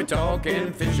fishing, we're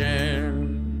talking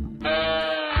fishing.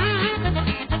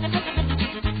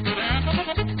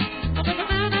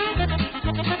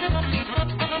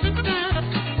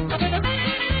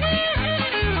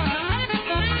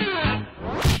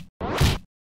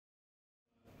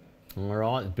 All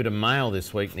right, a bit of mail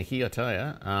this week, Nikki, I tell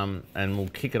you, and we'll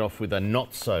kick it off with a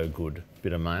not so good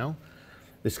bit of mail.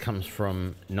 This comes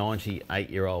from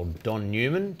 98-year-old Don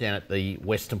Newman down at the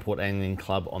Western Port Angling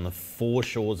Club on the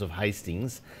foreshores of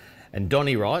Hastings. And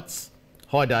Donnie writes,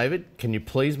 "Hi David, can you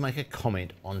please make a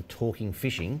comment on Talking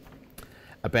Fishing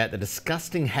about the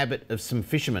disgusting habit of some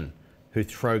fishermen who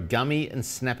throw gummy and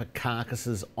snapper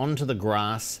carcasses onto the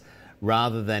grass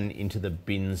rather than into the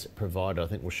bins provided?" I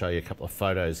think we'll show you a couple of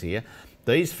photos here.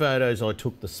 These photos I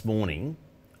took this morning,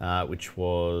 which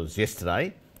was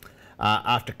yesterday,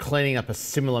 after cleaning up a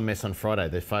similar mess on Friday.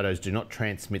 The photos do not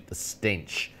transmit the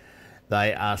stench.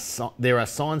 There are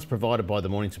signs provided by the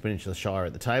Mornington Peninsula Shire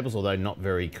at the tables, although not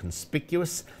very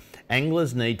conspicuous.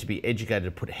 Anglers need to be educated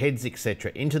to put heads,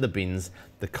 etc. into the bins.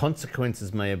 The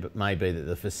consequences may be that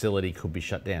the facility could be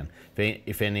shut down.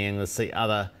 If any anglers see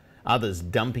others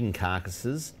dumping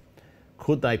carcasses,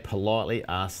 could they politely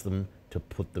ask them to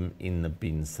put them in the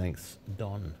bins. Thanks,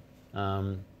 Don.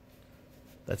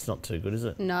 That's not too good, is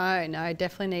it? No,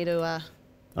 definitely need to...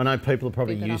 I know people are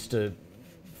probably used to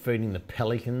feeding the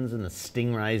pelicans and the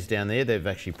stingrays down there. They've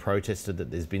actually protested that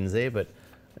there's bins there, but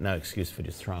no excuse for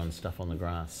just throwing stuff on the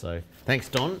grass. So thanks,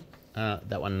 Don.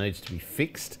 That one needs to be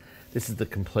fixed. This is the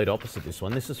complete opposite, this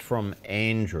one. This is from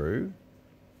Andrew.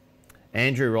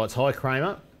 Andrew writes, "Hi,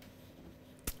 Kramer.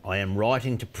 I am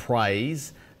writing to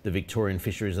praise the Victorian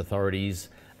Fisheries Authority's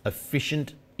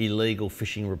efficient illegal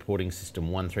fishing reporting system,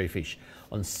 13Fish.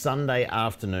 On Sunday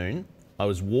afternoon, I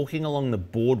was walking along the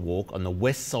boardwalk on the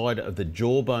west side of the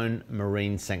Jawbone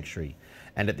Marine Sanctuary,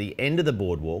 and at the end of the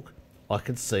boardwalk, I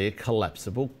could see a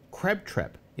collapsible crab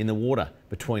trap in the water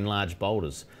between large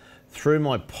boulders. Through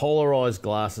my polarised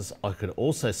glasses, I could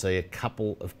also see a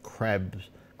couple of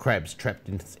crabs trapped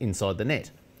inside the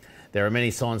net. There are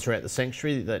many signs throughout the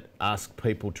sanctuary that ask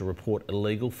people to report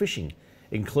illegal fishing,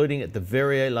 including at the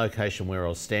very location where I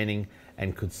was standing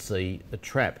and could see the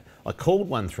trap. I called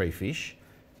 13Fish,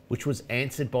 which was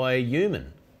answered by a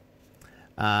human,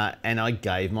 and I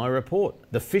gave my report.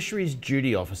 The fisheries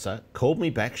duty officer called me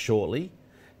back shortly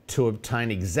to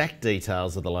obtain exact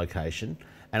details of the location,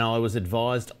 and I was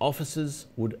advised officers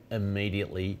would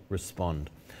immediately respond.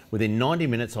 Within 90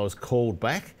 minutes, I was called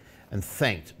back and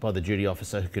thanked by the duty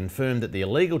officer, who confirmed that the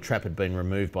illegal trap had been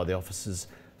removed by the officers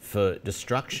for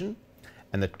destruction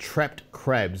and the trapped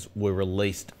crabs were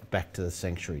released back to the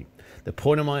sanctuary. The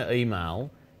point of my email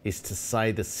is to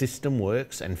say the system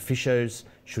works and fishers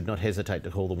should not hesitate to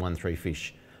call the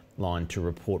 13Fish line to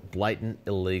report blatant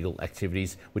illegal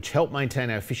activities which help maintain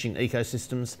our fishing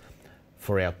ecosystems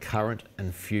for our current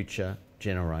and future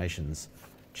generations."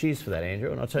 Cheers for that,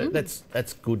 Andrew. And I'll tell you,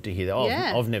 that's good to hear that.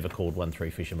 Yeah. I've never called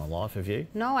 13Fish in my life, have you?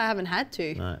 No, I haven't had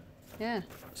to. No. Yeah.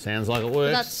 Sounds like it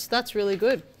works. That's really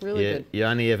good. Really good. You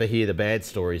only ever hear the bad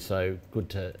stories, so good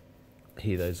to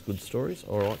hear those good stories.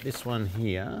 All right, this one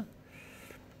here.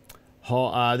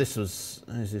 This was,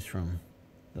 who's this from?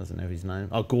 Doesn't have his name.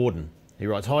 Oh, Gordon. He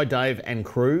writes, "Hi, Dave and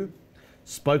crew.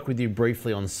 Spoke with you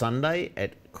briefly on Sunday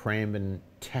at Cranbourne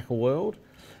Tackle World,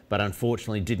 but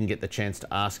unfortunately didn't get the chance to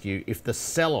ask you if the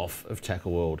sell-off of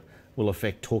Tackle World will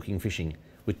affect Talking Fishing,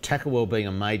 with Tackle World being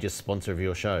a major sponsor of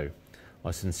your show.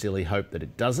 I sincerely hope that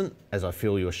it doesn't, as I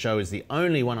feel your show is the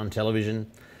only one on television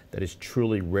that is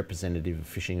truly representative of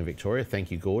fishing in Victoria."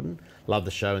 Thank you, Gordon. Love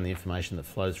the show and the information that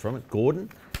flows from it. Gordon,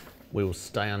 we will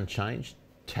stay unchanged.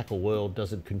 Tackle World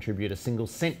doesn't contribute a single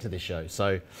cent to this show,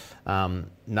 so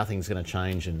nothing's going to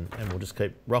change, and we'll just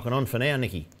keep rocking on for now,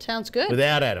 Nikki. Sounds good.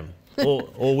 Without Adam. Or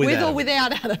with With Adam. or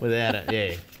without Adam. Without it,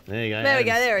 yeah. There you go. There we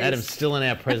go, there he is. Adam's still in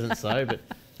our presence, though, but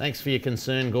thanks for your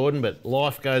concern, Gordon, but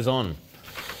life goes on.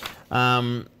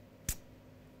 All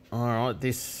right,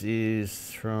 this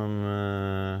is from,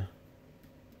 I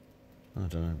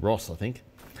don't know, Ross, I think.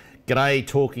 "G'day,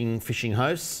 Talking Fishing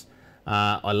hosts.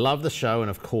 I love the show and,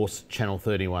 of course, Channel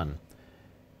 31.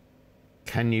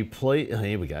 Can you please,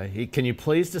 here we go. Can you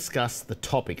please discuss the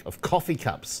topic of coffee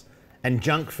cups and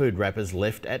junk food wrappers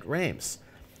left at ramps?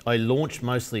 I launch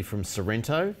mostly from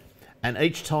Sorrento and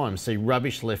each time see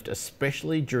rubbish left,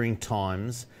 especially during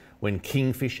times when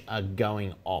kingfish are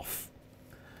going off.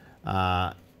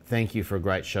 Thank you for a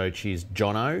great show. Cheers,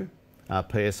 Jono.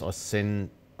 P.S. I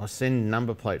send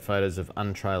number plate photos of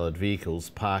untrailered vehicles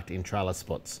parked in trailer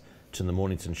spots to the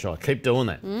Mornington Shire. Keep doing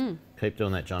that. Keep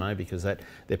doing that, Jono, because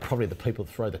they're probably the people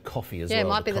that throw the coffee as well. Yeah, it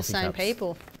might be the coffee same cups.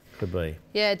 people. Could be.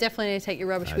 Yeah, definitely need to take your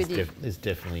rubbish with you. There's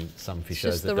definitely some It's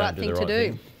fishers just that the don't right do thing the to right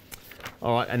do. thing.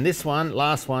 All right, and this one,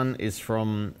 last one, is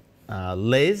from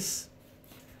Les.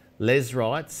 Les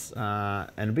writes,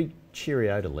 and a big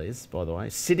cheerio to Les, by the way,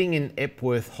 "Sitting in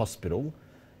Epworth Hospital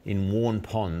in Warren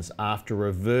Ponds after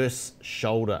reverse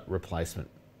shoulder replacement."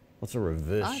 What's a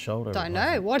reverse shoulder Don't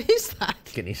replacement? know. What is that?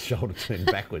 Getting his shoulder turned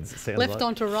backwards, it sounds Left like.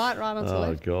 onto right, right onto Oh,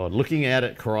 left. God. Looking out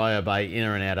at Corio Bay,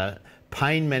 inner and outer,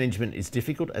 pain management is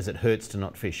difficult as it hurts to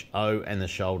not fish. Oh, and the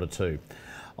shoulder too.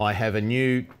 I have a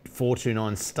new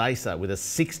 429 Stacer with a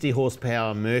 60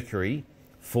 horsepower Mercury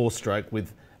 4-stroke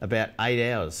with about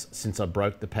 8 hours since I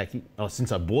bought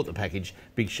the package.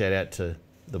 Big shout out to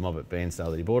the mob at Bairnsdale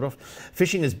that he bought off.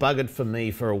 Fishing has buggered for me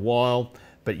for a while,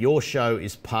 but your show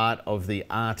is part of the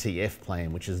RTF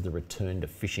plan, which is the Return to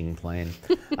Fishing plan.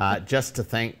 Just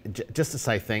to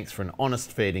say thanks for an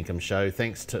honest, fair income show.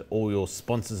 Thanks to all your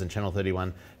sponsors and Channel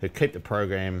 31 who keep the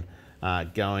program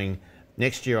going.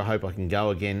 Next year, I hope I can go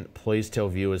again. Please tell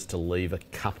viewers to leave a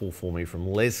couple for me, from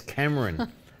Les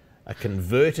Cameron, a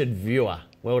converted viewer.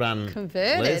 Well done,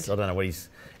 Converted? Les. I don't know what he's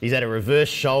had a reverse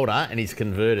shoulder and he's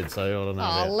converted, so I don't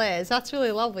know. Oh, Les, that's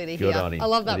really lovely to Good hear. on him. I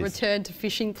love that It is. return to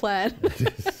fishing plan.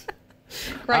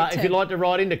 Great if you'd like to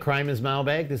write into Kramer's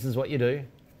mailbag, this is what you do.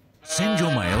 Send your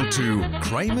mail to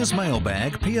Kramer's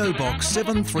Mailbag, PO Box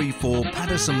 734,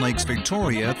 Patterson Lakes,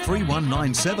 Victoria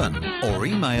 3197, or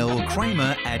email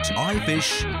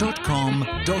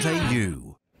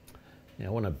kramer@ifish.com.au. Now, I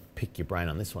want to pick your brain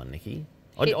on this one, Nikki.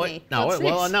 Hit me. No, What's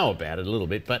well, I this? know about it a little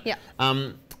bit, but Yeah.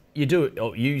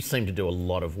 you seem to do a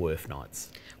lot of WRF nights.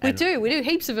 We do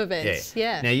heaps of events.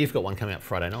 Yeah. Now, you've got one coming up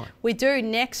Friday night. We do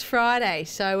next Friday.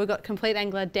 So we've got Complete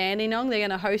Angler Dandenong. They're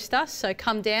going to host us. So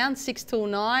come down 6 till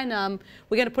 9.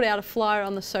 We're going to put out a flyer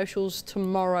on the socials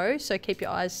tomorrow. So keep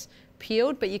your eyes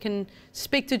peeled. But you can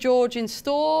speak to George in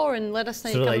store and let us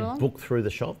know So you're do coming they along. book through the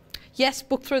shop? Yes,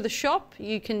 book through the shop.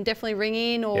 You can definitely ring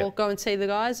in or go and see the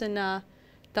guys, and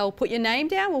they'll put your name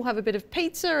down. We'll have a bit of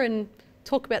pizza and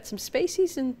talk about some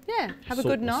species and, have a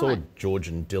good night. I saw George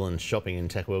and Dylan shopping in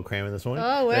Tarago Reservoir this morning.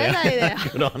 Oh, were they there?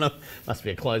 Good on them. Must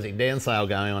be a closing down sale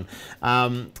going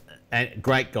on. And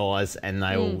great guys, and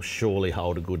they will surely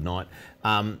hold a good night.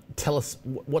 Tell us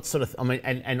what sort of,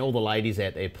 and all the ladies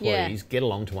out there, please get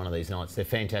along to one of these nights. They're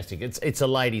fantastic. It's a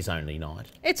ladies only night.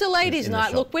 It's a ladies' in the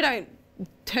night. shop. Look, we don't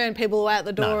turn people out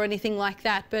the door No. or anything like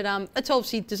that, but it's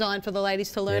obviously designed for the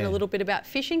ladies to learn a little bit about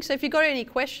fishing. So if you've got any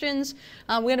questions,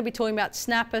 we're going to be talking about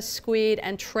snapper, squid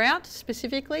and trout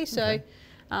specifically. So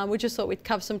we just thought we'd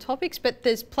cover some topics, but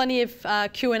there's plenty of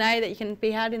Q&A that you can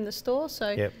be had in the store.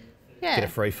 So Get a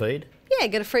free feed. Yeah,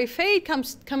 get a free feed, come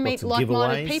meet of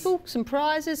like-minded giveaways. people, some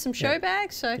prizes, some show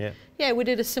bags. So we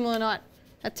did a similar night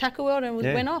at Tackle World and we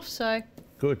went off. So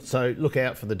Good. So look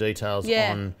out for the details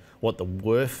on what the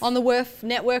WRF. on the WRF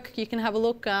network, you can have a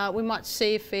look. We might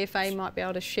see if VFA might be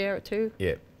able to share it too.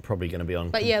 Yeah, probably going to be on.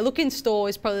 But yeah, look in store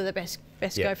is probably the best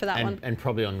go for that one. And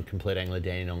probably on Complete Angler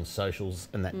Dandenong socials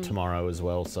and that tomorrow as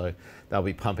well. So they'll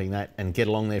be pumping that and get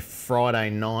along there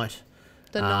Friday night.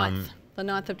 The 9th. The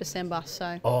 9th of December.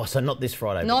 So. Oh, so not this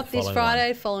Friday. Not but the this following Friday,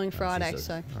 one. following Friday.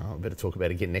 So. Oh, I better talk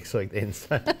about it again next week then.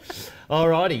 So.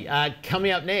 Alrighty,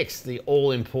 coming up next, the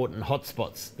all-important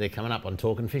hotspots. They're coming up on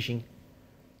Talking Fishing.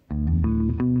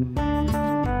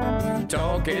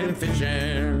 Talking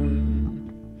fishing.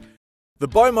 The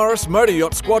Beaumaris Motor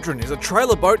Yacht Squadron is a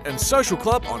trailer boat and social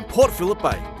club on Port Phillip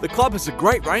Bay. The club has a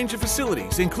great range of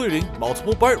facilities, including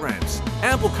multiple boat ramps,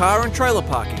 ample car and trailer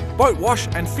parking, boat wash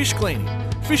and fish cleaning,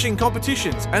 fishing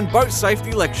competitions and boat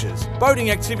safety lectures, boating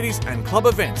activities and club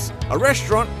events, a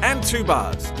restaurant and 2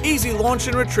 bars. Easy launch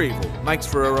and retrieval makes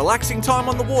for a relaxing time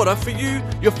on the water for you,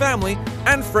 your family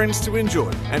and friends to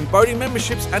enjoy. And boating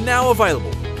memberships are now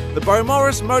available. The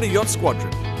Beaumaris Motor Yacht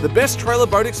Squadron, the best trailer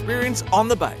boat experience on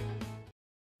the bay.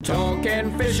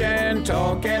 Talking fishing,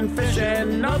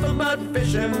 nothing but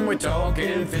fishing, we're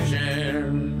talking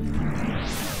fishing.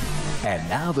 And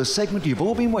now the segment you've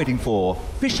all been waiting for,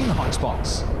 Fishing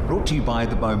Hotspots, brought to you by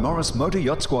the Beaumaris Motor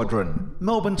Yacht Squadron,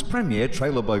 Melbourne's premier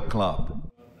trailer boat club.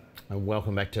 And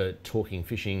welcome back to Talking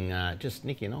Fishing. Just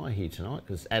Nikki and I here tonight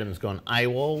because Adam's gone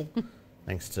AWOL,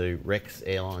 thanks to Rex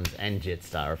Airlines and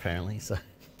Jetstar apparently. So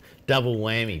double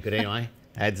whammy. But anyway,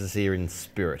 Ads is here in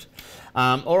spirit.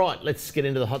 All right, let's get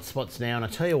into the hotspots now. And I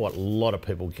tell you what, a lot of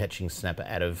people catching snapper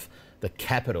out of the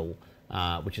capital,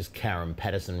 which is Carrum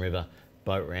Patterson River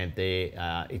boat ramp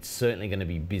there. It's certainly going to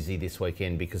be busy this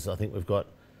weekend because I think we've got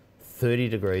 30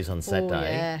 degrees on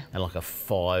Saturday and like a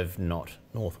 5-knot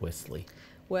northwesterly.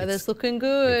 Weather's looking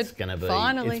good. It's going to be.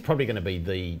 Finally. It's probably going to be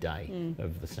the day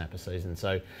of the snapper season.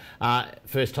 So,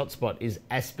 first hotspot is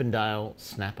Aspendale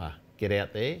snapper. Get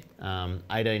out there.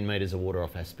 18 metres of water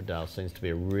off Aspendale seems to be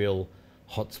a real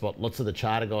hotspot. Lots of the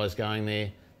charter guys going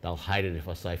there. They'll hate it if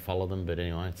I say follow them, but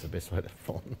anyway, it's the best way to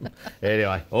follow them.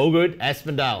 Anyway, all good.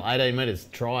 Aspendale, 18 metres.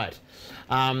 Try it.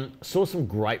 Saw some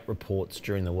great reports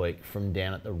during the week from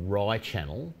down at the Rye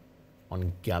Channel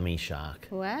on gummy shark.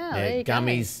 Wow, Now, there you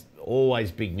gummies,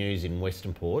 always big news in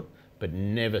Western Port, but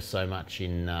never so much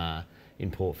in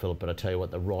Port Phillip. But I tell you what,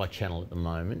 the Rye Channel at the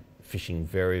moment, fishing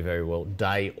very, very well,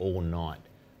 day or night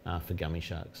for gummy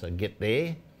sharks. So get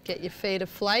there. Get your feet a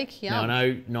flake. Now, Yum. I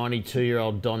know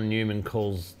 92-year-old Don Newman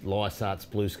calls Lysart's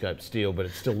Blue Scope steel, but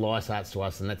it's still Lysart's to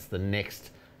us, and that's the next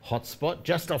hotspot.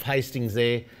 Just off Hastings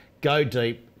there, go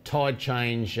deep, tide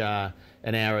change an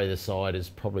hour either side is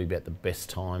probably about the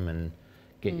best time, and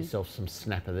get yourself some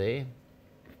snapper there.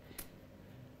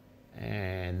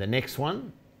 And the next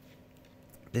one,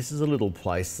 this is a little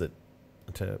place that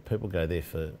I tell you, people go there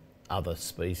for other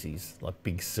species, like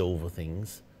big silver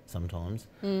things sometimes,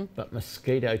 but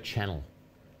Mosquito Channel.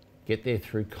 Get there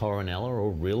through Coronella or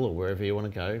Rill or wherever you want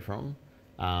to go from,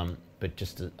 but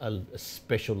just a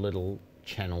special little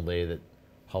channel there that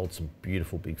holds some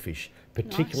beautiful big fish,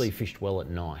 particularly fished well at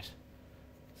night.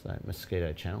 So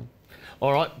Mosquito Channel.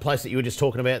 All right, place that you were just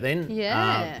talking about then.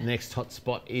 Yeah. Next hot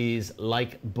spot is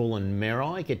Lake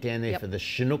Bullen-Merri. Get down there for the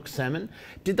Chinook salmon.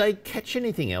 Did they catch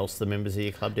anything else, the members of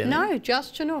your club down there? No,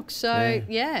 just Chinook. So,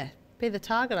 yeah, be the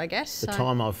target, I guess. The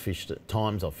times I've fished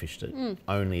it,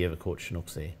 only ever caught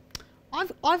Chinooks there.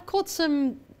 I've caught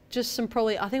some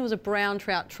probably, I think it was a brown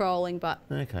trout trolling, but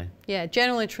okay. Yeah,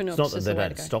 generally Chinooks. It's not that is they the way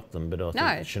don't to go. stock them, but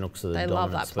I think Chinooks are the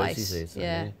dominant species there. So,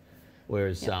 yeah.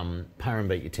 Whereas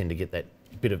Parrambeet, you tend to get that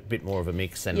bit more of a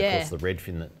mix, and of course the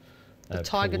redfin that. The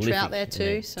tiger trout there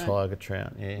too. So. Tiger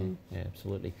trout, yeah,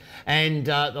 absolutely. And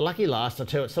the lucky last, I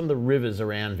tell you what, some of the rivers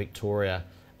around Victoria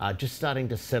are just starting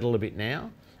to settle a bit now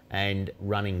and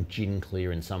running gin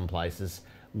clear in some places.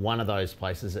 One of those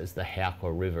places is the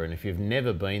Tarago River, and if you've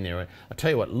never been there, I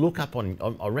tell you what, look up on,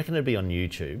 I reckon it'd be on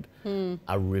YouTube,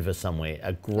 a river somewhere,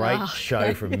 a great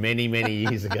show from many, many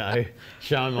years ago,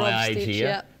 showing my age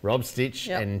here, Rob Stitch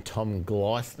and Tom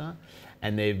Gleisner,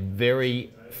 and their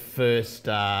very first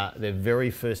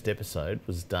episode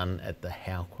was done at the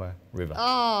Tarago River.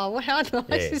 Oh, well, how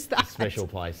nice is that? It's a special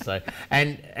place. So,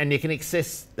 and you can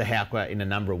access the Tarago in a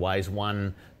number of ways.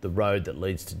 One, the road that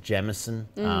leads to Jamison.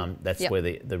 That's where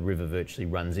the river virtually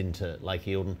runs into Lake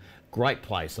Eildon. Great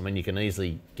place. I mean, you can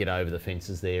easily get over the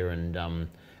fences there, and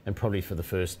probably for the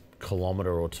first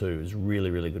kilometre or two is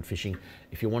really, really good fishing.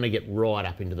 If you want to get right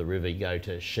up into the river, you go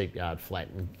to Sheepyard Flat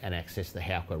and access the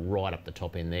Tarago right up the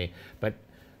top end there. But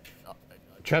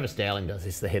Travis Dowling does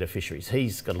this, the head of fisheries.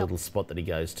 He's got a little spot that he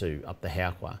goes to up the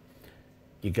Tarago.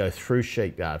 You go through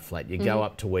Sheepyard Flat, you go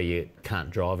up to where you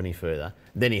can't drive any further,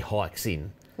 then he hikes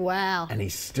in. Wow. And he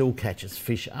still catches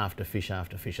fish after fish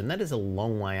after fish, and that is a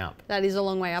long way up. That is a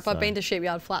long way up. So, I've been to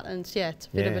Sheepyard Flat, and it's a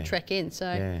bit of a trek in,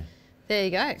 so there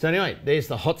you go. So anyway, there's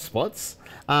the hot spots.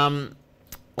 I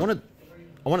want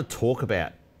to talk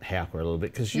about Tarago a little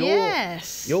bit, because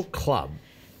your club.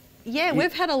 Yeah,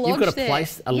 we've had a lodge there. You've got a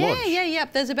place, a lodge. Yeah.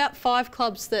 There's about 5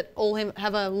 clubs that all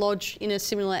have a lodge in a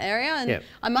similar area, and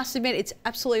I must admit it's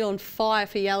absolutely on fire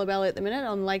for yellow belly at the minute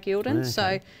on Lake Eildon. Okay. So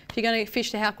if you're going to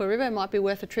fish the Tarago River, it might be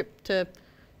worth a trip to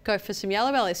go for some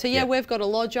yellow belly. So we've got a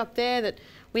lodge up there that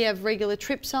we have regular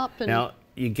trips up. And now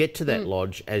you get to that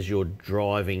lodge as you're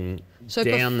driving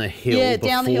down the hill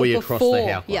before you cross the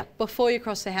Tarago. Yeah, before you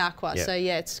cross the Tarago. So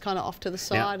it's kind of off to the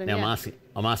side. Now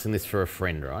I'm asking this for a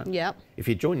friend, right? Yeah. If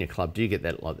you join your club, do you get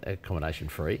that accommodation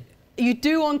free? You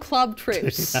do on club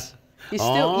trips. You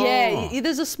still,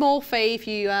 there's a small fee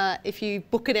if you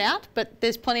book it out, but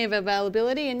there's plenty of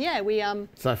availability, and we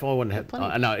So if I wanted to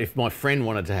have, if my friend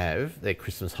wanted to have their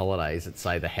Christmas holidays at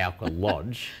say the Tarago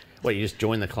Lodge. What, you just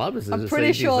join the club? I'm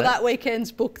pretty sure that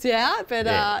weekend's booked out, but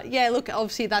look,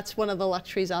 obviously that's one of the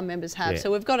luxuries our members have.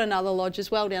 So we've got another lodge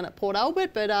as well down at Port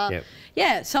Albert, but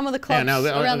some of the clubs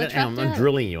around the track. I'm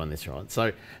drilling you on this, right?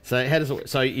 So how does it?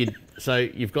 So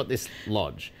you've got this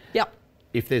lodge. Yep.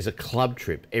 If there's a club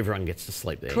trip, everyone gets to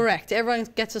sleep there. Correct. Everyone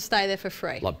gets to stay there for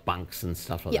free. Like bunks and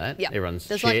stuff like that. Yeah.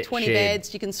 There's like 20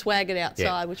 beds. You can swag it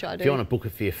outside, which I do. If you want to book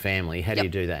it for your family, how do you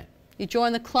do that? You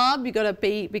join the club, you've got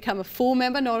to become a full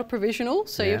member, not a provisional,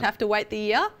 so you'd have to wait the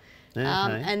year,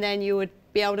 and then you would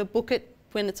be able to book it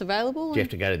when it's available. Do you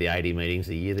have to go to the 80 meetings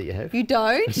a year that you have? You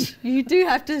don't. You do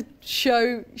have to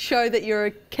show that you're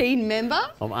a keen member.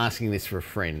 I'm asking this for a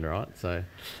friend, right? So,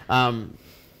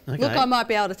 look, I might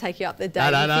be able to take you up there,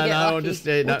 Dave. No.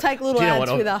 We'll take little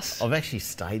ads with us. I've actually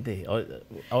stayed there.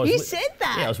 You said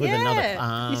that. Yeah, I was with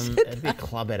another. It'd be a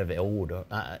club out of Elwood,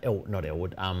 not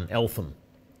Elwood, Eltham.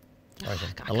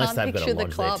 Unless they've got a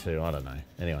lodge there too, I don't know.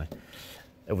 Anyway,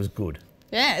 it was good.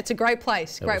 Yeah, it's a great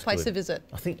place. Great place to visit.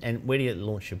 I think. And where do you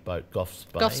launch your boat? Goffs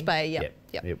Bay. Goffs Bay.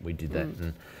 Yep. We did that.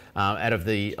 And out of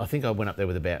I think I went up there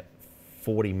with about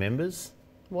 40 members.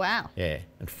 Wow. Yeah,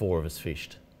 and 4 of us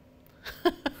fished.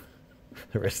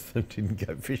 The rest of them didn't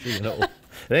go fishing at all.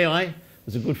 But anyway, it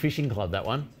was a good fishing club, that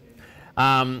one.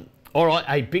 All right,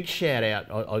 a big shout out.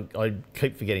 I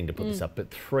keep forgetting to put this up, but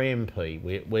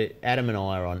 3MP. We're Adam and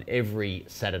I are on every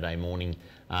Saturday morning.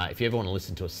 If you ever want to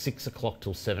listen to us, 6 o'clock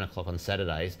till 7 o'clock on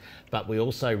Saturdays. But we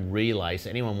also relay. So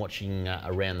anyone watching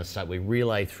around the state, we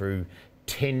relay through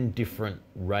 10 different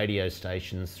radio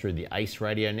stations through the ACE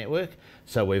radio network.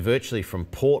 So we're virtually from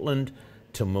Portland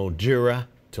to Mildura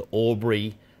to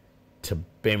Albury to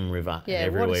Bem River and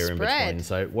everywhere in between.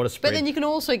 So what a spread. But then you can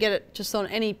also get it just on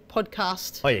any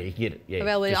podcast. Oh yeah, you can get it.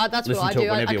 Yeah, that's what I do.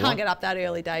 I can't get up that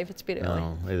early, Dave. It's a bit early.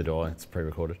 No, neither do I. It's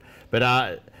pre-recorded.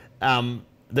 But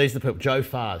These are the people. Joe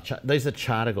Farr. These are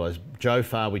charter guys. Joe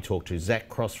Farr we talked to. Zach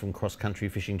Cross from Cross Country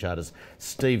Fishing Charters.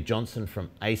 Steve Johnson from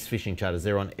Ace Fishing Charters.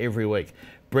 They're on every week.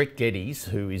 Brett Geddes,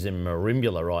 who is in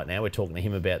Marimbula right now. We're talking to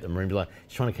him about the Marimbula.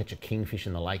 He's trying to catch a kingfish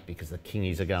in the lake because the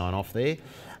kingies are going off there.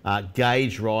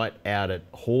 Gage Wright out at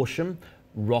Horsham.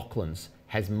 Rocklands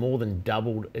has more than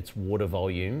doubled its water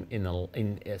volume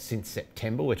since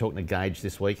September. We're talking to Gage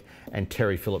this week, and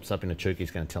Terry Phillips up in Echuca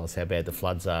is going to tell us how bad the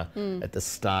floods are at the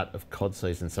start of cod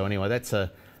season. So anyway, that's a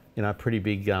pretty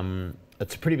big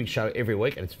it's a pretty big show every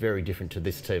week, and it's very different to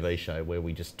this TV show where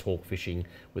we just talk fishing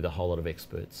with a whole lot of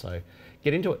experts. So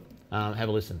get into it. Have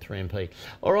a listen, 3MP.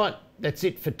 All right, that's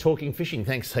it for Talking Fishing.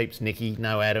 Thanks heaps, Nikki.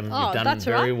 No, Adam, you've done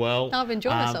very well. I've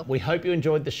enjoyed myself. We hope you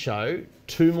enjoyed the show.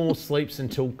 2 more sleeps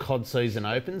until cod season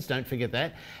opens. Don't forget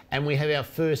that. And we have our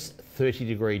first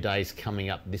 30-degree days coming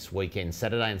up this weekend,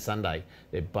 Saturday and Sunday.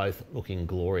 They're both looking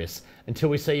glorious. Until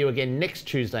we see you again next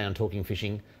Tuesday on Talking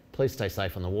Fishing, please stay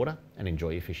safe on the water and enjoy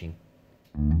your fishing.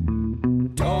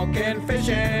 Talking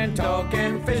fishing,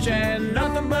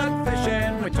 nothing but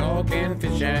fishing, we're talking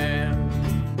fishing.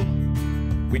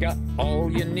 We got all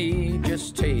you need,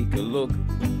 just take a look.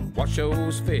 Watch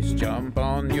those fish jump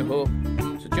on your hook.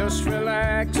 So just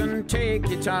relax and take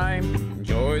your time.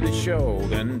 Enjoy the show,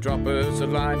 then drop us a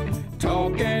line.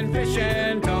 Talking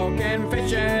fishing,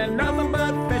 nothing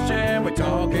but fishing, we're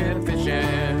talking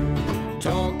fishing.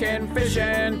 Talking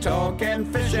fishing,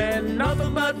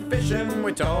 nothing but fishing,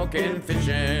 we're talking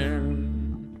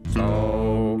fishing.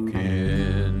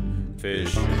 Talking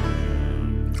fishing.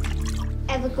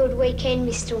 Have a good weekend,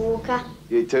 Mr. Walker.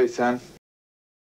 You too, son.